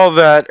I did all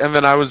that, and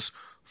then I was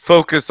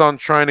focused on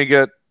trying to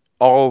get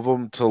all of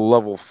them to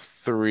level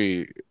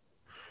 3,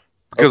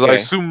 because I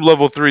assume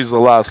level 3 is the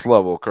last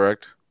level,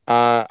 correct?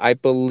 I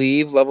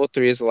believe level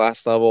 3 is the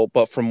last level,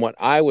 but from what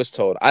I was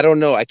told, I don't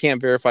know. I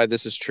can't verify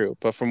this is true,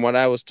 but from what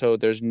I was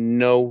told, there's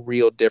no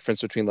real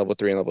difference between level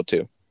 3 and level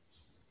 2.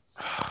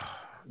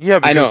 Yeah,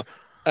 I know.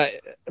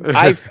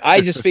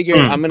 I just figured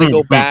I'm gonna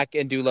go back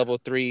and do level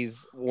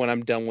 3s when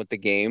I'm done with the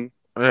game,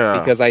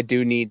 because I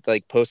do need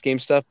like post game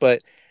stuff.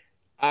 But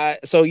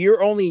so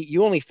you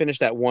only finished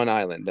that one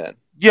island then?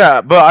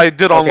 Yeah, but I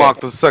did unlock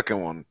the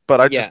second one,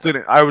 but I just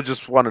didn't. I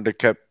just wanted to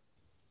keep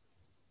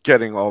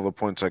getting all the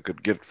points I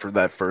could get for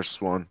that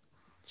first one.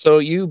 So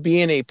you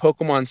being a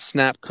Pokemon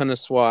Snap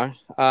connoisseur,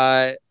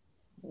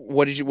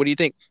 what do you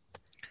think?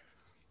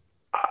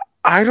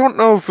 I don't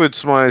know if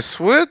it's my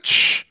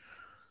Switch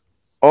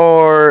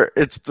or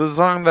it's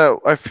design that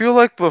I feel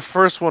like the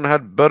first one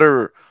had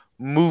better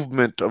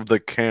movement of the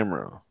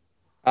camera.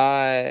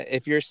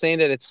 If you're saying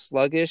that it's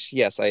sluggish,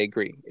 yes, I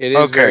agree. It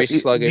is very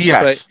sluggish,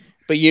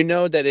 but you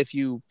know that if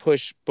you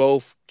push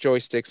both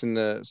joysticks in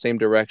the same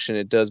direction,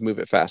 it does move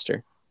it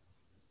faster.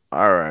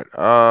 All right.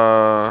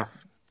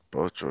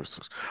 Both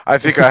joysticks. I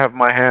think I have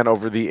my hand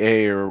over the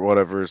A or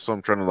whatever, so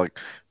I'm trying to like.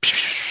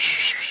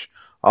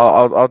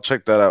 I'll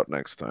check that out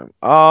next time.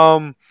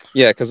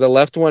 Yeah, because the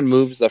left one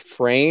moves the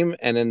frame,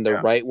 and then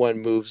the right one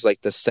moves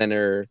like the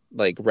center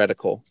like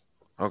reticle.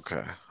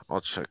 Okay,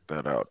 I'll check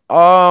that out.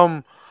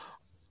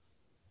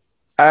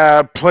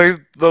 I played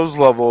those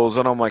levels,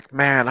 and I'm like,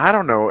 man, I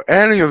don't know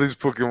any of these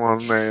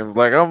Pokemon names.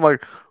 Like, I'm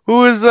like,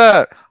 who is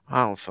that?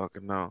 I don't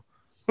fucking know.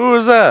 Who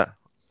is that?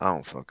 I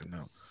don't fucking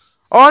know.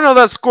 Oh, I know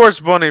that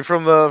Scorch Bunny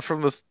from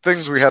the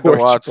things we had to Scorch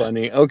watch.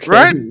 Bunny. Okay.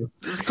 Right?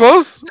 It's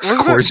close.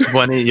 Scorch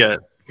Bunny, yeah.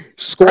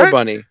 Score Right?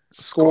 Bunny.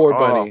 Score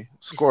Bunny.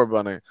 Score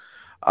Bunny.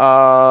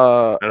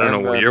 I don't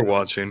know what you're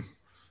watching.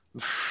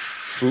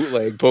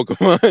 Bootleg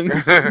Pokemon.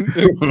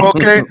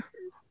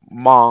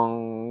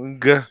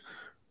 Pokemon.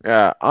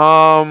 Yeah.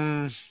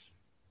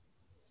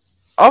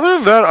 Other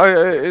than that,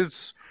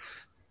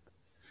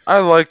 I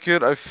like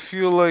it. I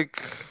feel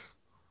like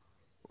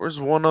there's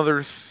one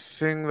other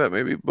thing that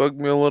maybe bugged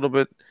me a little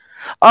bit.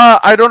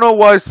 I don't know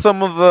why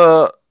some of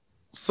the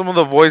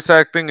voice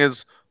acting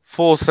is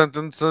full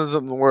sentences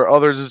and where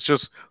others is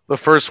just the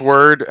first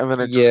word and then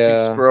it just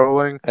keeps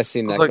scrolling. I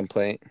seen that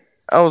complaint.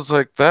 I was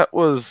like, that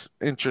was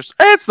interesting.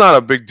 It's not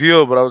a big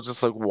deal, but I was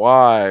just like,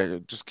 why?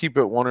 Just keep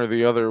it one or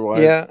the other. Why?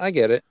 Yeah, I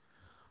get it.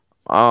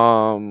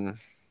 Some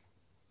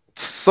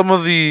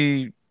of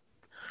the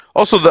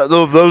also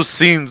those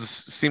scenes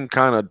seem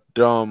kind of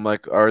dumb.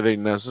 Like, are they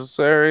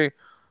necessary?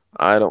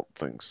 I don't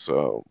think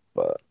so,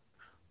 but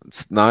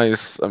it's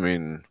nice. I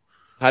mean,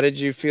 how did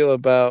you feel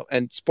about,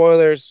 and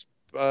spoilers,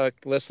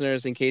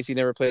 listeners, in case you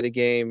never played a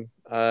game,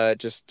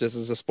 just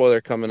as a spoiler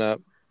coming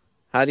up.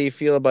 How do you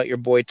feel about your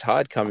boy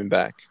Todd coming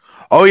back?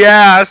 Oh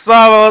yeah, I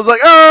saw him. I was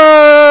like,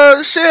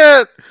 oh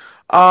shit.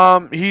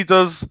 He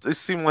does. It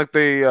seemed like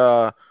they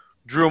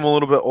drew him a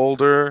little bit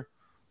older.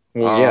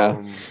 Well,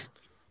 yeah.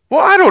 Well,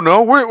 I don't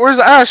know. Where's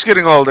Ash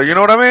getting older? You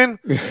know what I mean?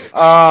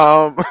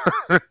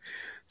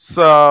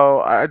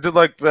 So I did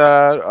like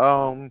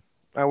that.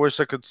 I wish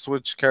I could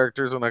switch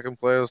characters when I can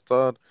play as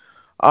Todd.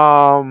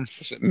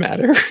 Does it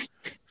matter?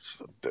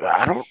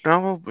 I don't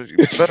know, but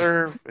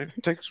better it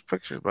takes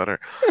pictures better.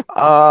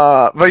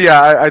 But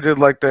yeah, I did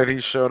like that he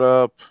showed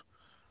up.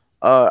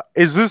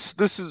 Is this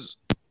is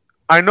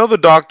I know the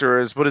doctor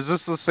is, but is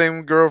this the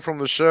same girl from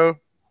the show?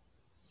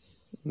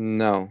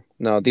 No,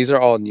 these are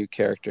all new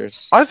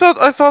characters. I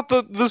thought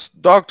that this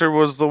doctor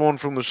was the one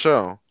from the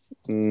show.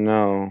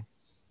 No.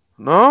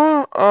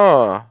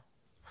 Oh,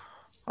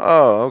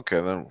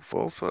 okay then.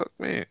 Well, fuck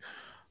me.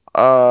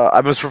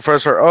 I miss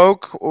Professor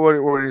Oak.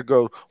 Where do you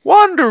go?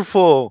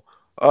 Wonderful.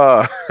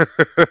 When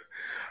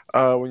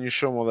you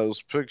show them all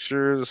those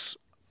pictures.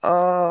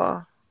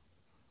 I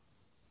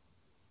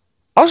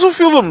also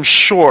feel them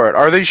short.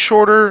 Are they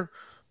shorter?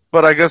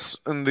 But I guess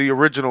in the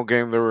original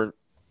game they were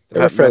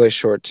fairly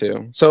short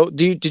too. So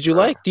do you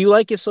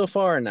like it so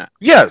far or not?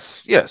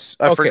 Yes.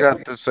 I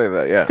forgot to say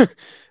that. Yeah.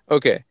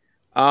 Okay.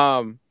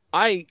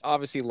 I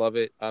obviously love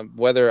it.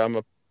 Whether I'm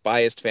a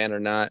biased fan or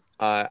not,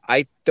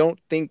 I don't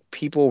think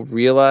people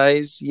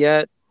realize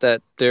yet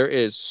that there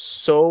is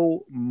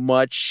so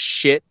much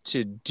shit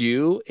to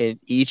do in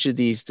each of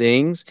these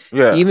things.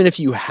 Yeah. Even if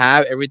you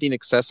have everything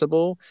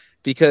accessible,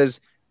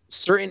 because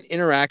certain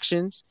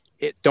interactions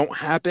it don't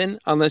happen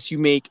unless you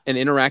make an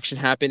interaction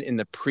happen in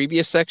the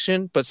previous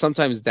section, but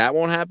sometimes that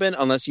won't happen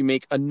unless you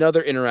make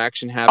another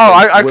interaction happen. Oh,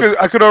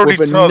 I could already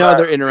with tell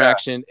another that.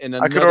 interaction in I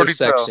could another already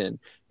section.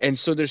 And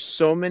so there's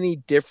so many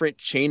different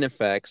chain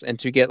effects, and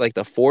to get like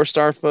the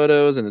 4-star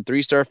photos and the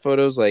 3-star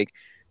photos, like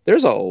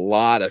there's a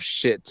lot of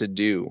shit to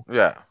do.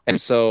 Yeah.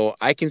 And so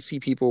I can see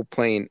people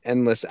playing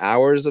endless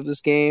hours of this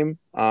game,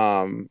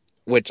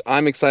 which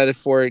I'm excited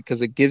for it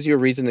because it gives you a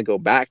reason to go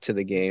back to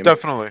the game.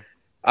 Definitely.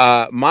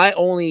 My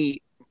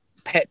only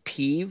pet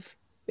peeve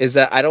is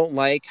that I don't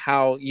like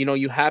how,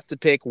 you have to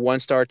pick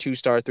 1-star,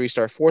 2-star,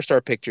 3-star,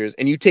 4-star pictures,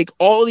 and you take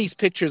all these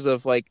pictures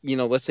of like,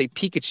 let's say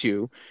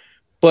Pikachu,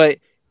 but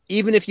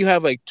even if you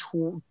have like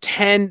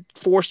 10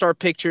 4-star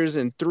pictures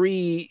and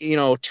 3,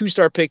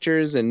 2-star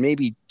pictures and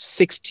maybe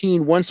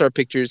 16 1-star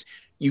pictures,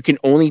 you can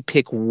only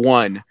pick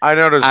one out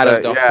of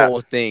the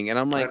whole thing. And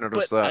I'm like,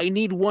 I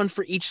need one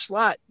for each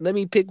slot. Let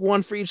me pick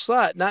one for each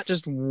slot, not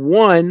just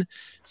one.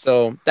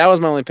 So that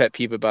was my only pet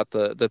peeve about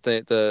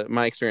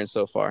my experience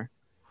so far.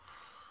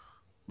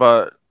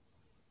 But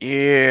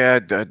yeah,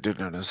 I did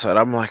notice that.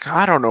 I'm like,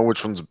 I don't know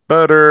which one's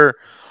better.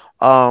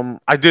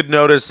 I did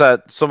notice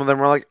that some of them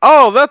were like,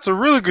 "Oh, that's a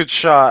really good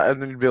shot,"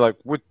 and then you'd be like,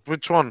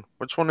 "Which one?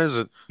 Which one is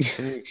it?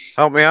 Can you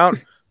help me out?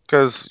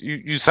 Because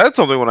you said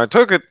something when I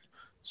took it."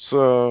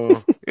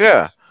 So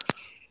yeah.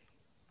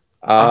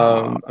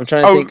 I'm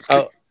trying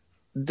to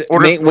think.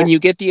 When you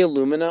get the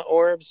Illumina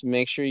orbs,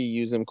 make sure you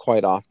use them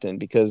quite often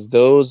because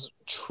those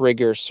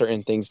trigger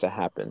certain things to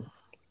happen.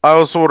 I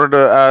also wanted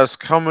to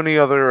ask how many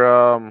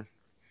other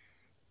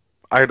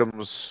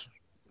items.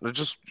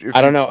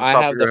 I don't know. I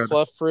have the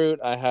fluff fruit,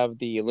 I have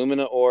the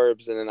Illumina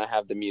orbs, and then I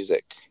have the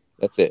music.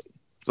 That's it.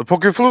 The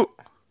Poke Flute?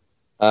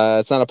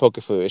 It's not a Poke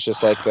Flute. It's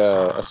just like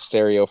a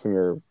stereo from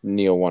your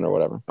Neo 1 or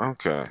whatever.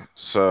 Okay.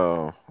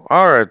 So,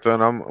 all right,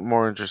 then. I'm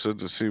more interested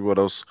to see what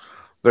else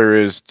there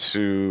is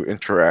to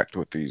interact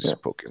with these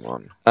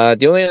Pokemon.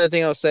 The only other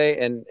thing I'll say,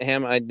 and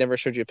Ham, I never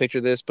showed you a picture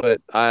of this,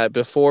 but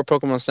before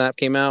Pokemon Snap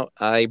came out,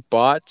 I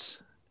bought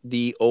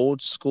the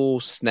old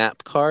school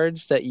Snap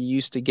cards that you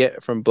used to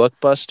get from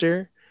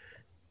Blockbuster.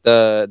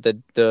 Oh,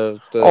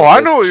 I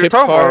know what you're chip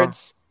talking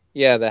cards.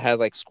 Yeah, that had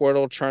like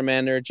Squirtle,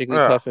 Charmander,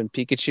 Jigglypuff, and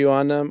Pikachu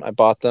on them. I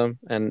bought them,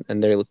 and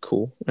they look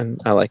cool,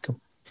 and I like them.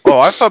 Oh,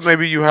 I thought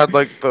maybe you had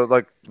like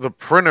the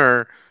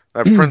printer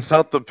that prints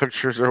out the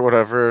pictures or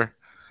whatever.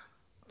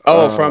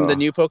 Oh, from the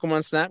new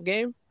Pokemon Snap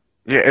game?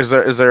 Yeah, is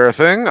there a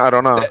thing? I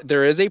don't know.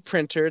 There is a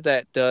printer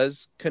that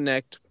does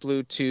connect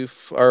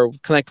Bluetooth or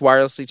connect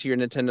wirelessly to your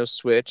Nintendo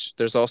Switch.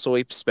 There's also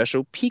a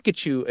special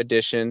Pikachu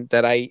edition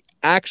that I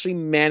actually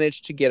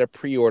managed to get a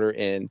pre-order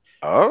in.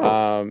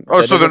 Oh,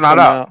 so they're not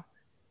out.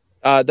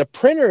 The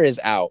printer is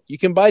out. You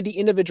can buy the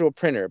individual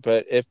printer,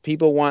 but if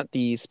people want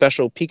the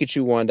special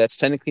Pikachu one, that's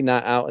technically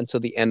not out until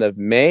the end of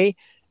May,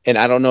 and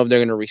I don't know if they're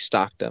going to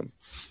restock them.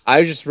 I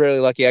was just really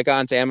lucky. I got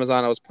onto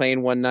Amazon. I was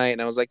playing one night,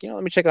 and I was like,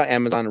 let me check out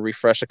Amazon and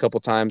refresh a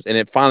couple times, and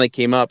it finally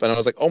came up, and I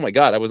was like, oh my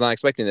god, I was not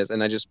expecting this,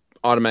 and I just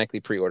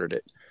automatically pre-ordered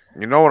it.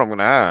 You know what I'm going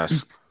to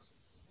ask?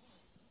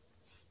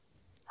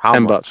 How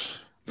 $10.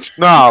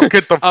 No,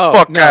 get the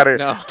fuck out of here.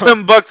 No.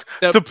 $10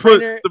 to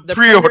printer, put the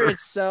pre-order.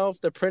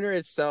 The printer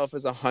itself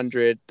is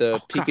 $100.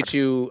 The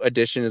Pikachu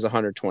edition is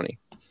 $120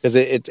 because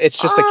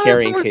it's just a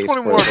carrying case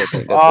for the whole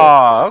thing.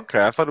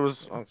 Okay. I thought it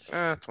was 20.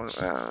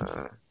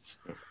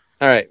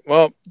 All right.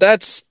 Well,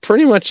 that's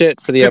pretty much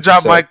it for the episode.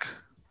 Good job, Mike.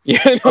 Yeah,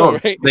 I know,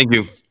 right? Thank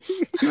you.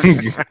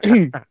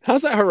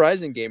 How's that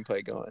Horizon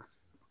gameplay going?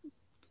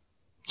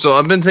 So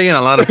I've been taking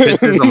a lot of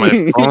pictures on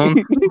my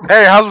phone.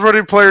 Hey, how's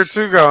Ready Player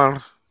 2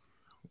 going?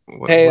 All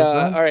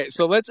right.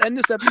 So let's end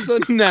this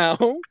episode now.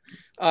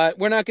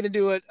 We're not going to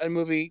do a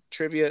movie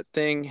trivia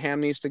thing. Ham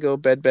needs to go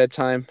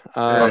bedtime.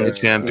 I'm the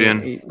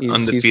champion,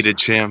 undefeated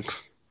champ.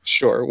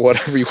 Sure,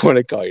 whatever you want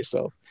to call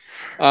yourself.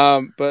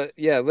 But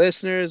yeah,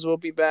 listeners, we'll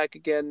be back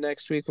again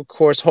next week, of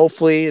course,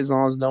 hopefully, as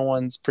long as no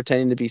one's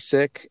pretending to be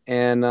sick.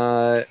 And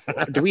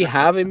do we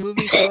have a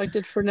movie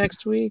selected for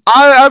next week?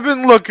 I've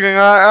been looking.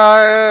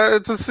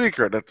 It's a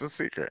secret. It's a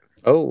secret.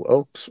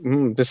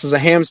 This is a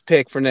Ham's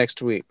pick for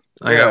next week.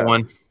 I got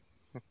one.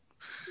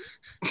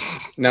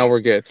 No, we're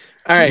good.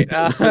 All right.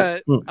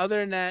 Other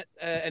than that,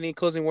 any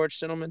closing words,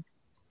 gentlemen?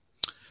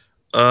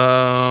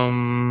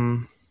 I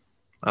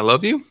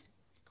love you.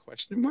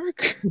 Question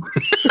mark.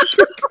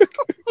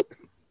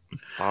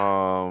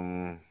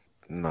 No,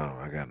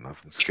 I got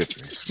nothing. Skip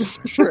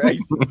me.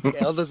 Christ.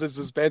 Held us in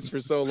suspense for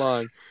so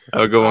long.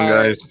 Have a good one,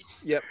 guys.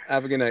 Yep.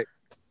 Have a good night.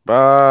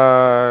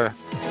 Bye.